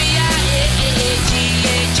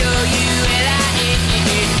 G-R-O-O-V-I-A-G-H-O-U-L-I-A.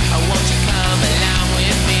 Won't you come along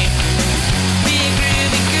with me? Be a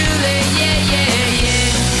groovy ghoulie, yeah, yeah, yeah.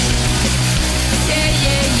 Yeah,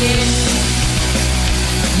 yeah, yeah.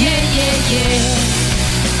 Yeah, yeah, yeah.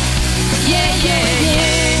 Yeah, yeah,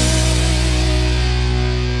 yeah.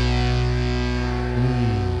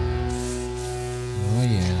 Oh,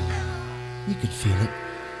 yeah. You can feel it.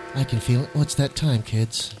 I can feel it. What's that time,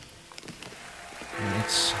 kids?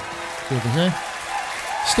 Let's go over here.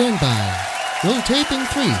 Stand by. Roll tape in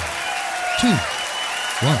 3, 2,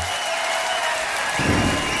 1.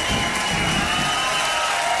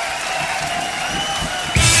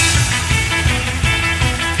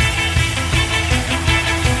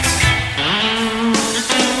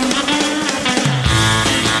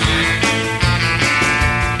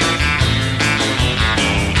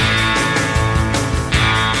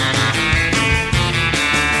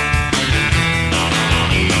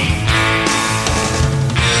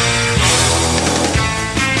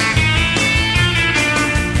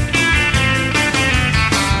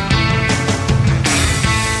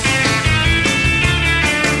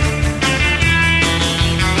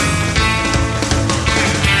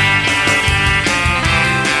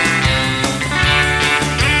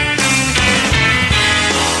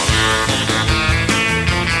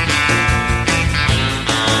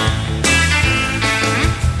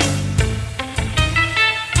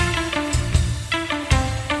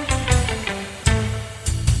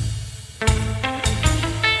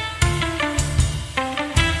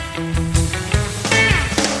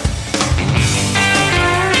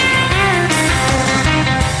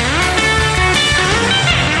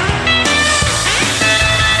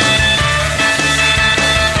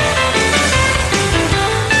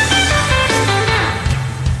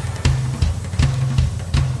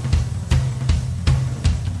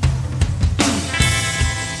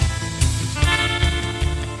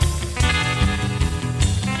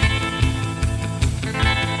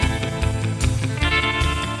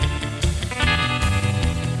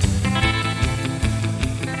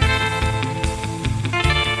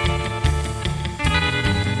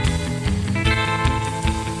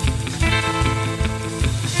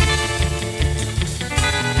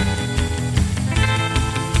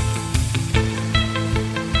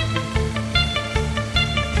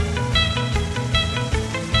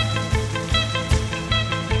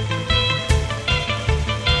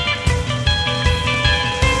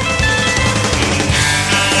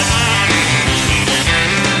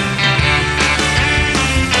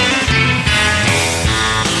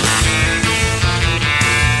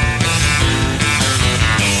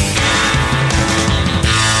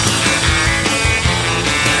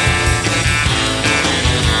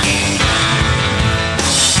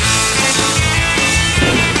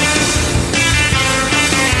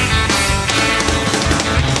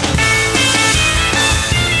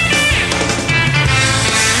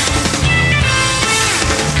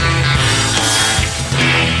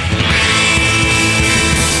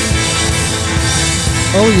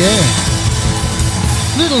 Oh, yeah.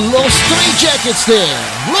 Little Los Straitjackets there.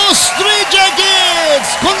 Los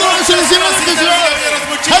Straitjackets.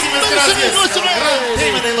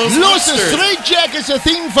 Los Straitjackets, a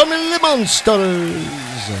theme from the Monsters.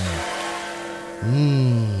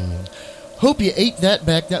 Hope you ate that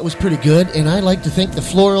back. That was pretty good. And I'd like to thank the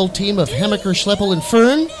floral team of Hammaker, Schleppel, and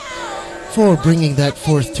Fern for bringing that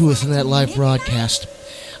forth to us in that live broadcast.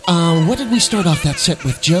 What did we start off that set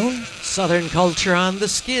with, Joan? Southern Culture on the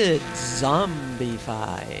Skids,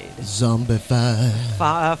 Zombified.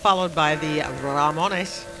 Followed by the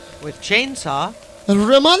Ramones with Chainsaw.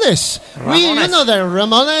 Ramones. You know the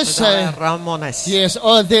Ramones. Ramones. Yes,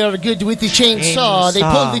 they're good with the chainsaw. They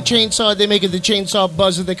pull the chainsaw, they make it the chainsaw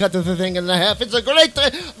buzz, and they cut the thing in half. It's a great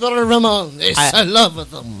the Ramones. I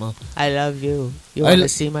love them. I love you. You want to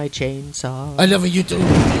see my chainsaw? I love you too.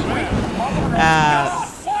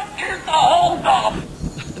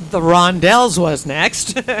 The Rondells was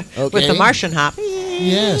next with the Martian Hop.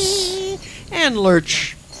 Yes. And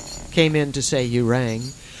Lurch came in to say you rang.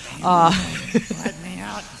 Let me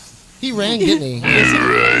out. He rang, didn't he?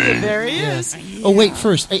 There he is. Oh wait,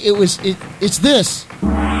 first it's this.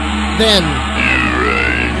 Then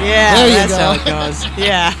yeah, there you that's go. how it goes.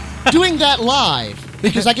 Yeah. Doing that live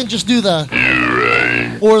because I can just do the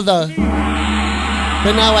or the.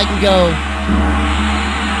 But now I can go.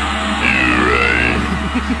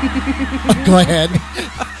 Go ahead.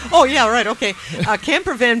 Oh, yeah, right, okay.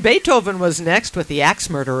 Camper Van Beethoven was next with the Axe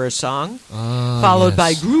Murderer song, followed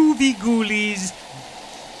by Groovy Ghoulies.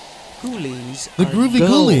 The Groovy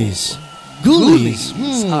Ghoulies. Ghoulies.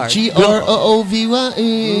 Groovy.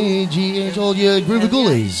 I told you, Groovy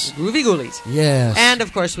Ghoulies. Groovy Ghoulies. Yes. And,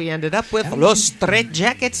 of course, we ended up with Los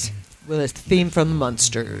Straitjackets with a theme from the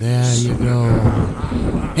Munsters. There you go.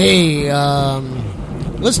 Hey,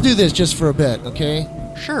 let's do this just for a bit, okay?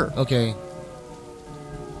 Sure. Okay.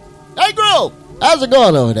 Hey, Group! How's it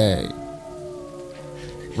going over there?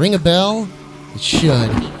 Ring a bell? It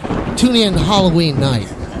should. Tune in Halloween night.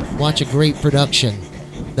 Watch a great production.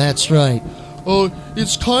 That's right. Oh,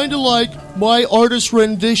 it's kind of like my artist's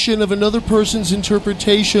rendition of another person's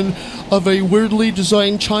interpretation of a weirdly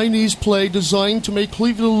designed Chinese play designed to make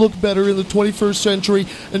Cleveland look better in the 21st century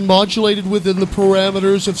and modulated within the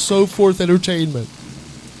parameters of so forth entertainment.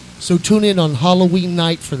 So tune in on Halloween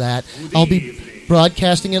night for that. I'll be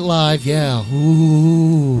broadcasting it live. Yeah.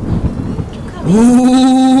 Ooh.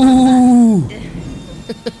 Ooh.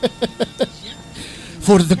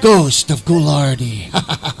 For the ghost of Goulardi.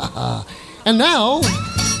 And now...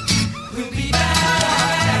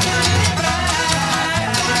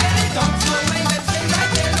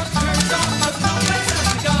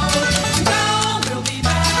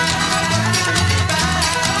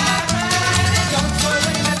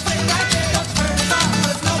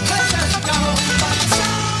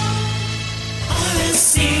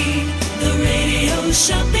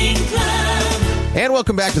 Shopping Club. And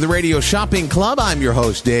welcome back to the Radio Shopping Club. I'm your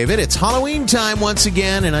host, David. It's Halloween time once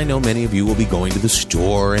again, and I know many of you will be going to the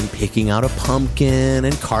store and picking out a pumpkin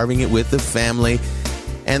and carving it with the family,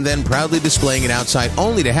 and then proudly displaying it outside,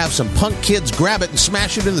 only to have some punk kids grab it and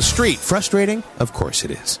smash it in the street. Frustrating? Of course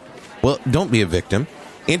it is. Well, don't be a victim.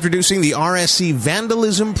 Introducing the RSC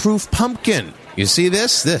Vandalism-Proof Pumpkin. You see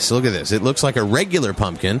this? Look at this. It looks like a regular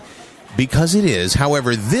pumpkin, because it is.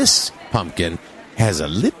 However, this pumpkin has a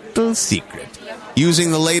little secret.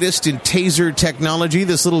 Using the latest in taser technology,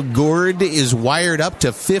 this little gourd is wired up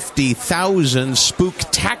to 50,000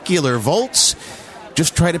 spooktacular volts.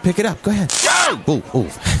 Just try to pick it up. Go ahead.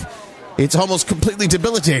 Oh. It's almost completely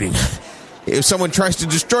debilitating. If someone tries to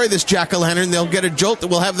destroy this jack-o'-lantern, they'll get a jolt that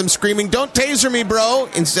will have them screaming, "Don't taser me, bro,"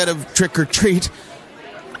 instead of "trick or treat."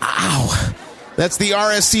 Ow. That's the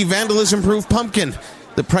RSC Vandalism-Proof Pumpkin.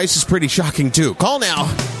 The price is pretty shocking, too. Call now.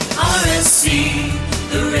 RSC,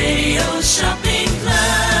 the Radio Shopping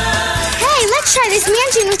Club. Hey, let's try this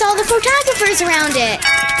mansion with all the photographers around it.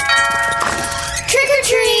 Trick or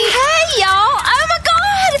treat. Hey, y'all. Oh, my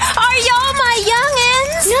God. Are y'all my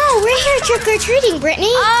youngins? No, we're here trick-or-treating,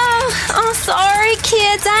 Brittany. Oh, sorry,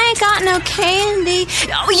 kids. I ain't got no candy.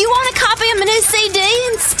 Oh, you want a copy of my new CD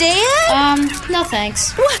instead? No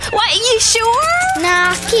thanks. What, you sure?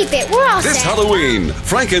 Nah, keep it. We're all This set. Halloween,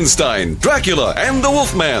 Frankenstein, Dracula, and the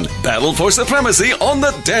Wolfman battle for supremacy on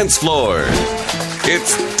the dance floor.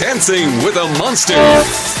 It's Dancing with a Monster.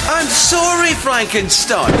 I'm sorry,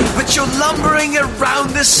 Frankenstein, but you're lumbering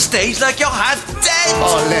around the stage like you're half dead.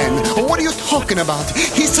 Oh, Len, what are you talking about?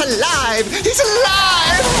 He's alive! He's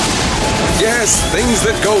alive! Yes, things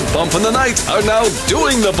that go bump in the night are now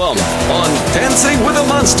doing the bump on Dancing with a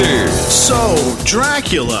Monster. So,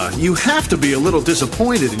 Dracula, you have to be a little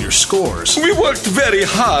disappointed in your scores. We worked very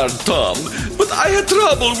hard, Tom, but I had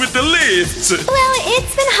trouble with the lifts. Well,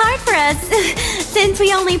 it's been hard for us since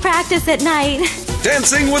we only practice at night.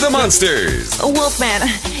 Dancing with the Monsters. Wolfman,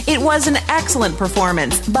 it was an excellent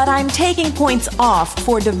performance, but I'm taking points off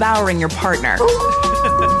for devouring your partner.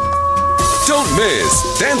 Don't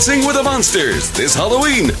miss Dancing with the Monsters this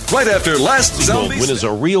Halloween, right after Last Zombie. Goldwyn is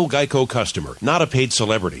a real Geico customer, not a paid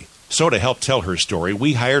celebrity. So to help tell her story,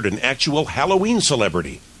 we hired an actual Halloween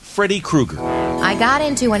celebrity, Freddy Krueger. I got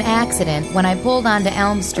into an accident when I pulled onto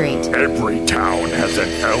Elm Street. Every town has an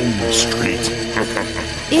Elm Street.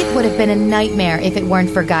 It would have been a nightmare if it weren't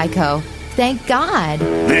for Geico. Thank God.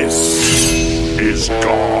 This is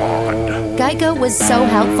God. Geico was so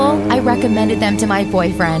helpful, I recommended them to my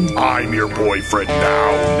boyfriend. I'm your boyfriend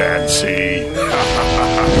now, Nancy.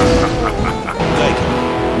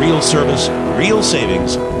 Geico. Real service, real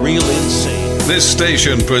savings, real insane. This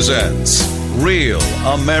station presents Real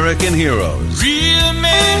American Heroes. Real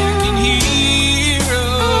American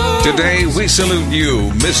Heroes. Today we salute you,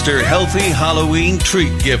 Mr. Healthy Halloween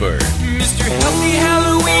Treat Giver. Mr. Healthy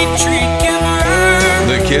Halloween Treat Giver.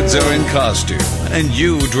 The kids are in costume, and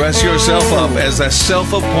you dress yourself up as a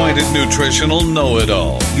self-appointed nutritional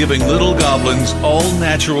know-it-all, giving little goblins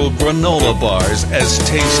all-natural granola bars as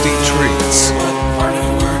tasty treats. What part of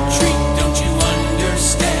the word treat don't you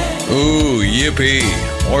understand? Ooh, yippee.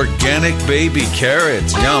 Organic baby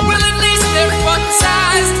carrots, yum. Well, at least they're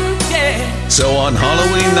fun-sized, yeah. So on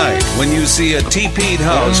Halloween night, when you see a teepeed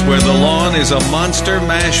house where the lawn is a monster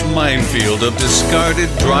mash minefield of discarded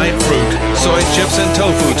dried fruit, soy chips, and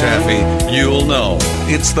tofu taffy, you'll know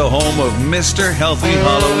it's the home of Mr. Healthy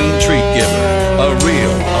Halloween Treat Giver, a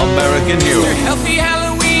real American hero. Mr. Healthy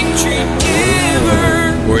Halloween Treat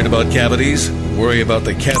Giver. Worried about cavities? Worry about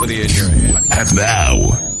the cavity in your head. And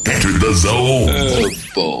now, enter the zone. Oh,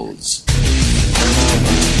 balls.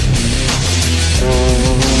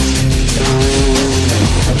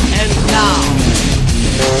 And now,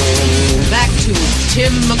 back to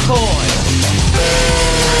Timm McCoy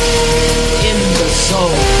in the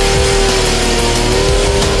zone.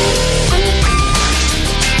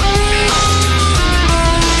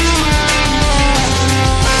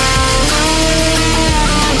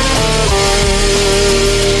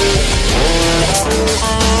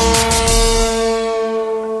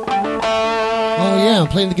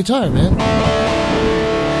 playing the guitar, man.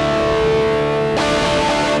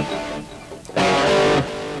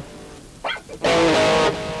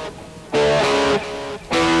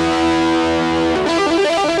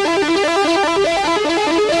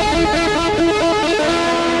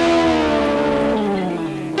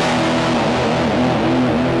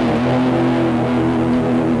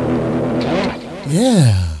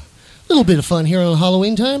 Yeah. A little bit of fun here on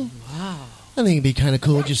Halloween time. Wow. I think it'd be kind of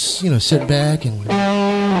cool just, sit back and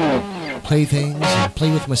play things and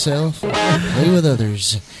play with myself, play with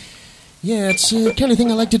others. Yeah, it's the kind of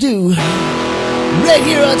thing I like to do. Right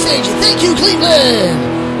here on stage. Thank you,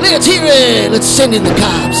 Cleveland. Let's hear it. Let's send in the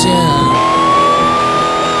cops, yeah.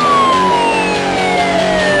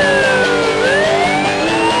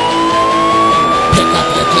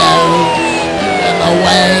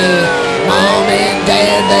 Away. Mom and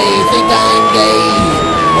Dad, they think I'm gay.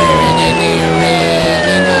 Wearing an earring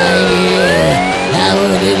in my ear. How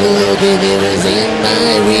would it look if it was in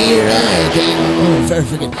my rear? I can't. Very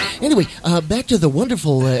freaking. Anyway, back to the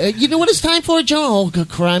wonderful. You know what it's time for, John? Oh,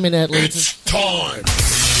 crime and athletes. It's time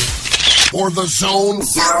for the Zone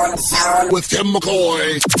with Timm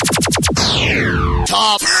McCoy.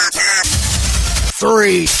 Top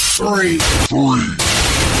 3.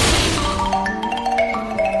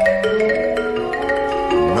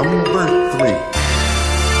 Number 3.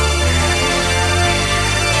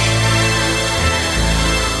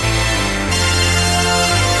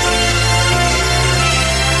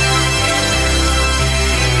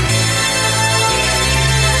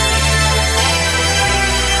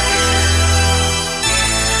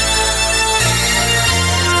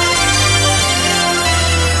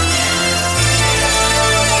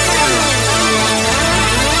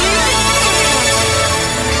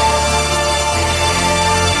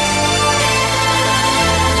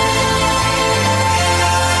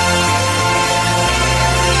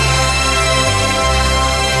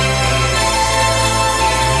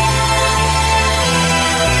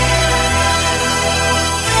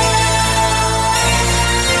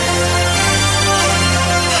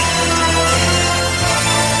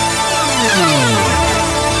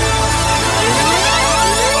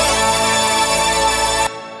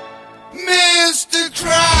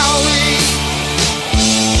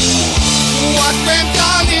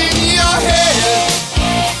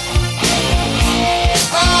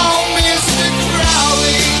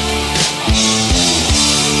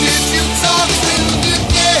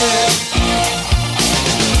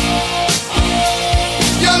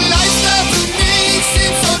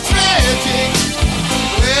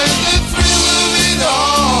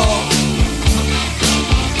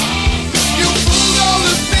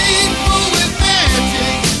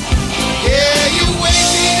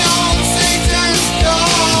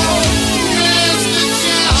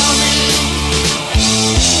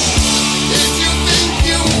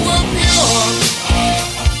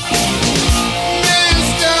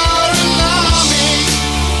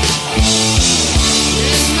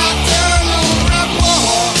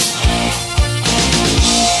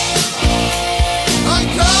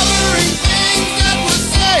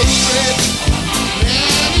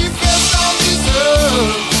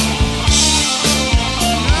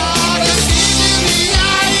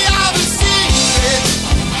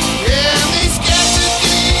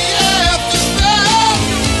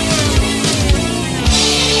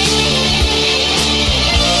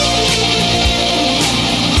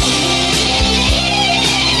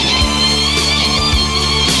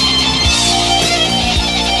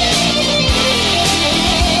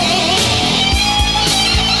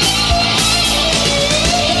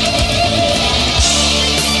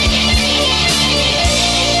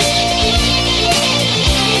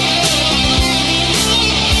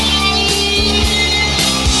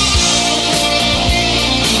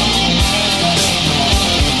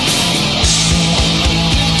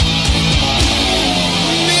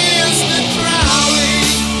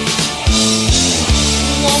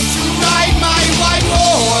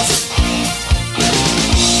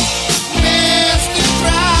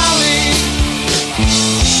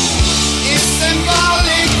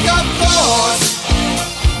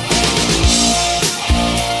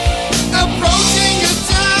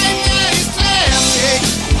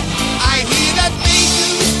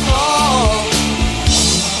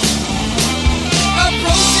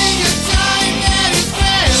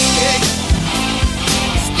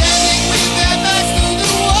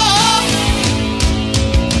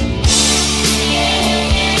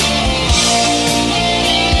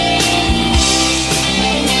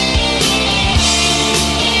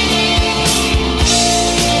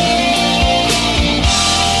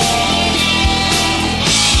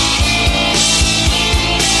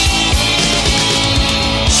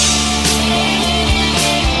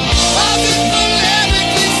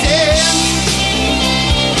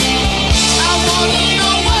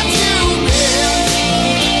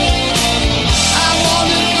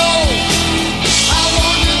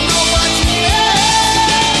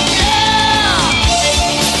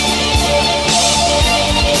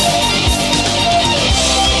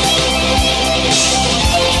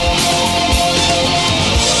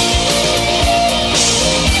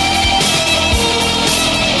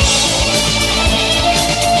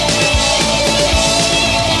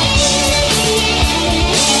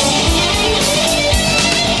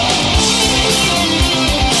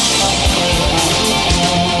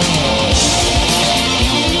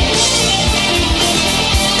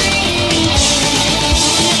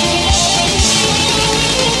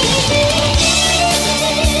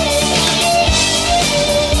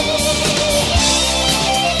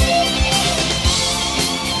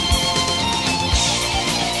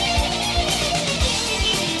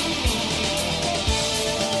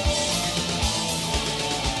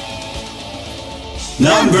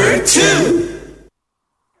 Number 2.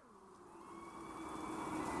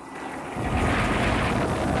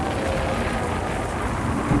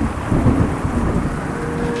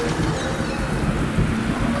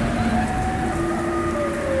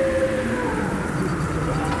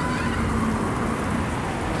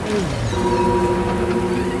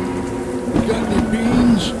 Got any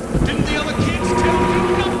beans? Didn't the other kids tell you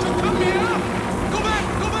not to come here? Go back,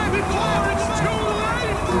 before it's too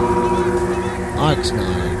late! Ox9.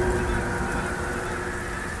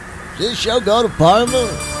 Does this show go to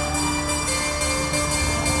Parliament?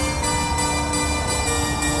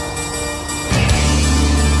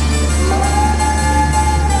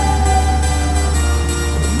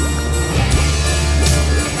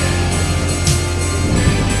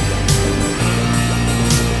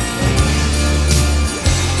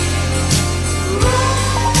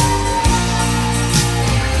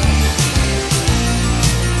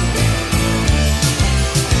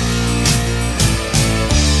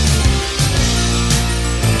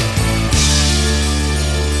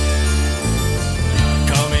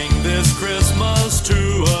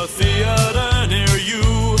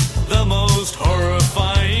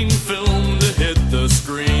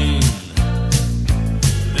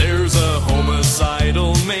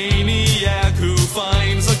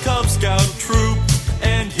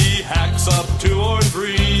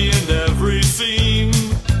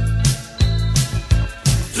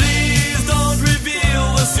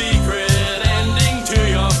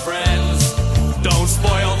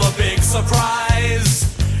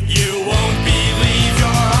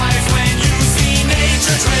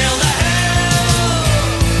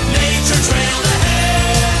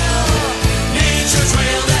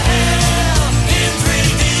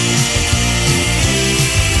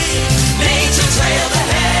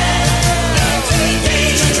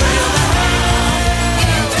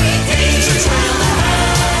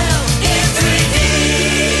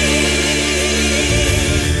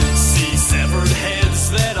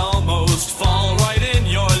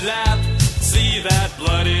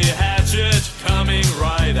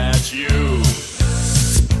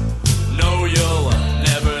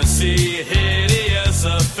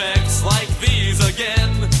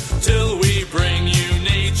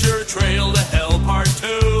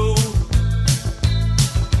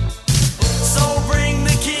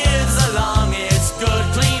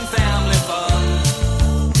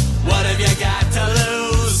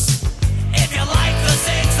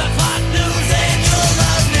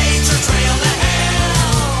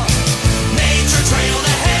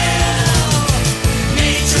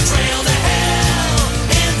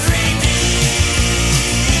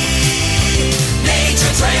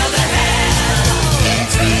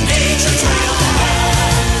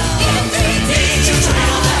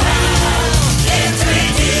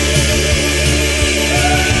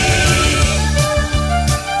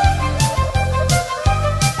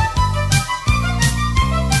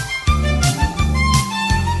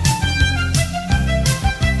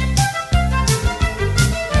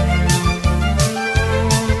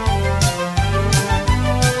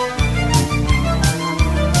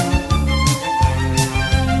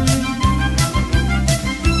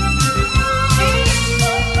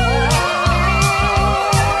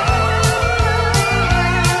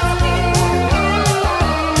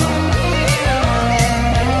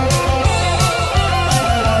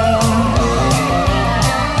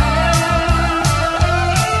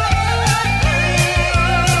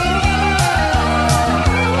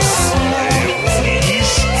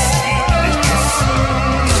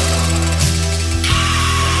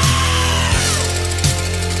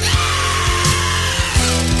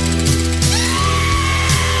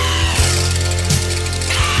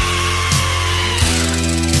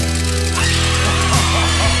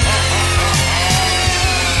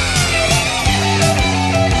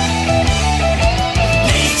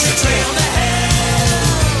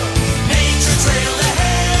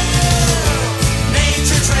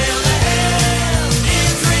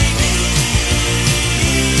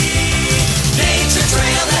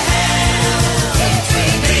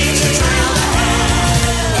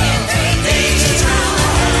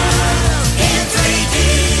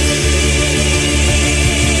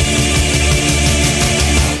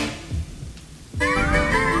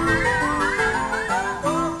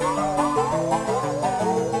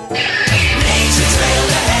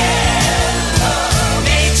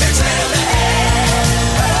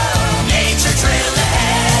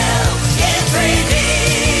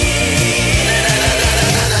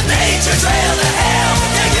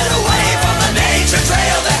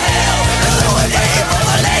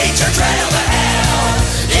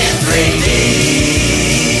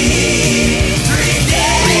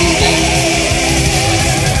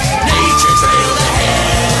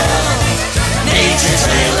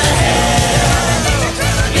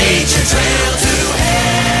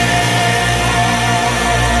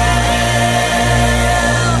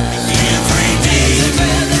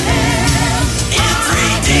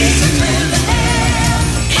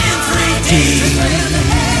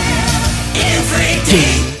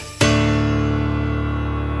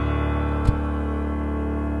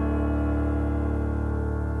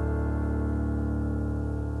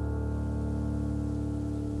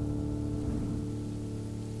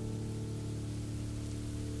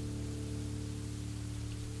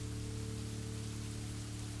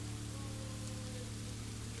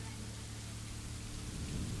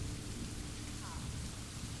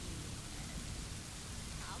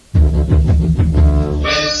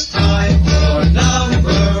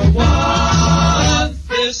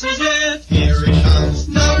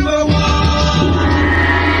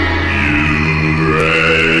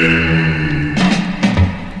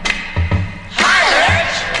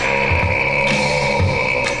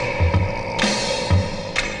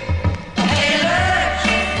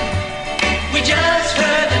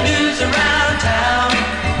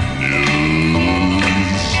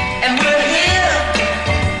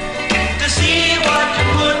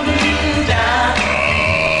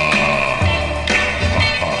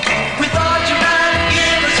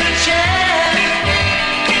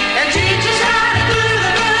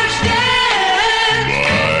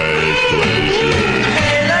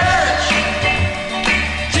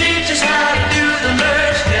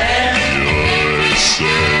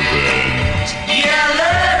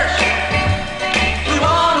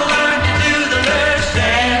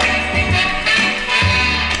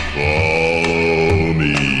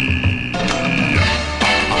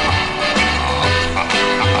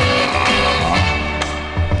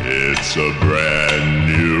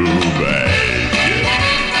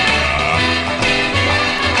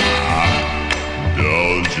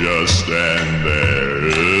 and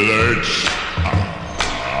they lurch.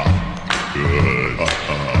 Good.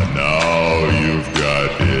 Now you've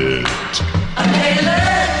got it. Hey,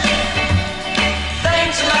 lurch.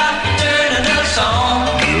 Thanks a lot for turning us on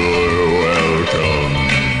You're welcome.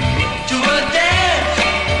 to a dance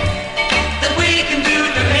that we can do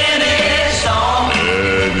to any song.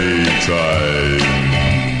 Anytime.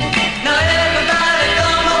 Now everybody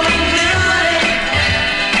come on and do it.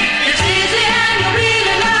 It's easy and you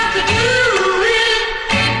really like to do it.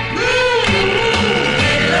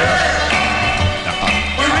 Hey, lurch.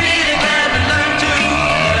 We're really glad we learned to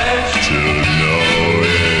lurch. To know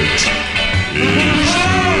it is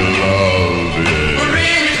to love it. We're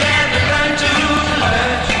really glad we learned to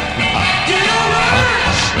lurch. You know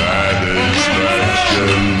lurch.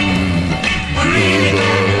 Satisfaction. We're really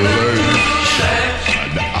glad we learned to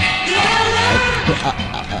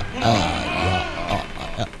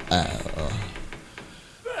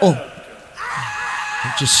Oh.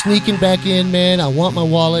 I'm just sneaking back in, man. I want my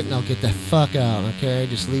wallet, and I'll get the fuck out, okay?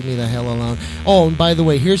 Just leave me the hell alone. Oh, and by the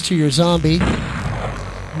way, here's to your zombie.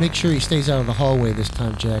 Make sure he stays out of the hallway this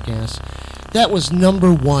time, jackass. That was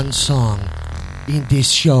number one song in this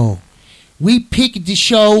show. We pick the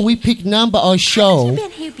show. We pick number our show. Have you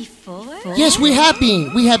been here before? Yes, we have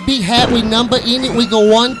been. We have big hat. We number in it. We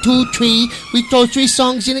go 1, 2, 3. We throw 3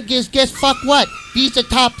 songs in it. Guess fuck what? These are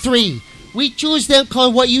top 3. We choose them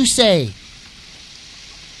called what you say.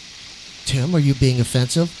 Tim, are you being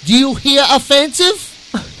offensive? Do you hear offensive?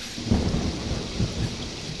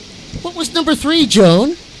 What was number 3,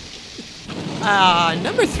 Joan?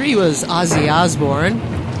 Number 3 was Ozzy Osbourne,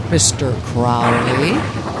 Mr. Crowley.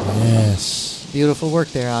 Yes. Beautiful work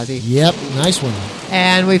there, Ozzy. Yep, nice one.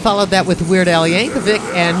 And we followed that with Weird Al Yankovic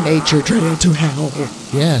and Nature Trail to Hell.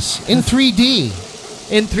 Yes, in 3D.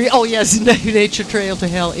 Oh, yes, Nature Trail to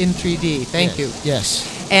Hell in 3D. Thank you. Yes.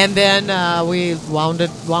 And then we wound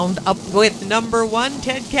up with number 1,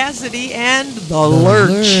 Ted Cassidy and The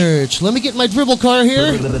Lurch. Let me get my dribble car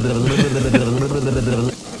here.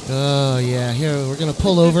 Oh, yeah. Here, we're going to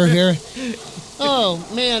pull over here. Oh,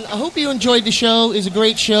 man, I hope you enjoyed the show. It's a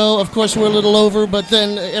great show. Of course, we're a little over, but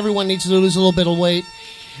then everyone needs to lose a little bit of weight.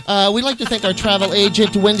 We'd like to thank our travel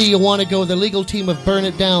agent, Wendy Iwanago, the legal team of Burn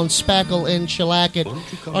It Down, Spackle, and Shellac It.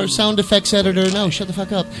 Our sound effects editor, no, shut the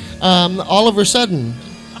fuck up, Oliver Sudden.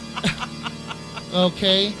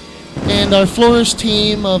 Okay. And our florist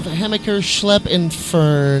team of Hemmicker, Schlepp, and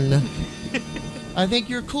Fern. I think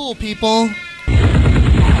you're cool, people.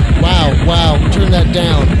 Wow, turn that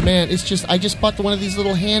down. Man, it's just, I just bought one of these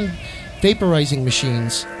little hand vaporizing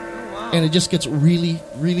machines. And it just gets really,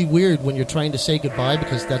 really weird when you're trying to say goodbye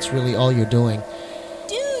because that's really all you're doing.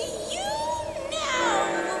 Do you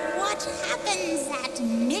know what happens at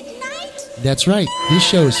midnight? That's right. This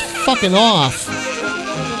show is fucking off.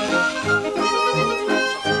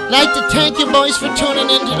 Like to thank you boys for tuning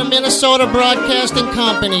into the Minnesota Broadcasting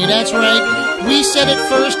Company. That's right. We said it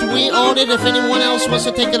first. We own it. If anyone else wants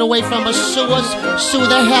to take it away from us, sue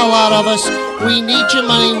the hell out of us. We need your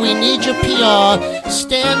money. We need your PR.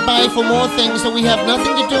 Stand by for more things that we have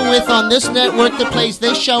nothing to do with on this network that plays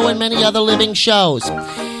this show and many other living shows.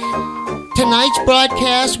 Tonight's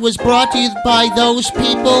broadcast was brought to you by those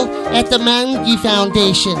people at the Mungie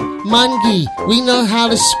Foundation. Mungie. We know how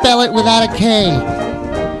to spell it without a K.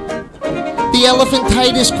 The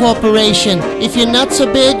Elephantitis Corporation. If your nuts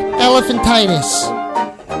are big, elephantitis.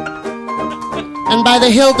 And by the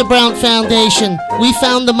Hildebrandt Foundation. We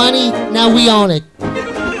found the money, now we own it.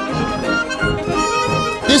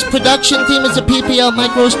 This production team is a PPL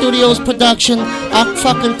Micro Studios production,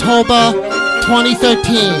 October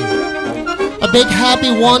 2013. A big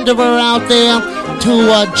happy wanderer out there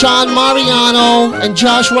to John Mariano and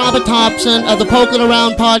Josh Robert Thompson of the Poking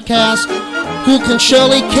Around podcast, who can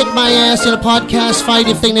surely kick my ass in a podcast fight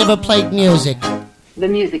if they never played music. The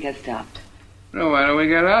music has stopped. Well, why don't we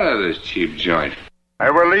get out of this cheap joint?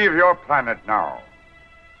 I will leave your planet now.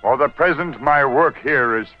 For the present, my work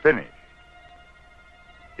here is finished.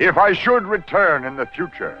 If I should return in the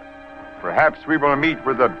future, perhaps we will meet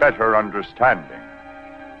with a better understanding.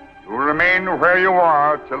 You remain where you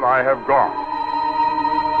are till I have gone.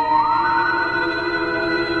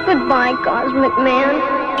 Goodbye, Cosmic Man.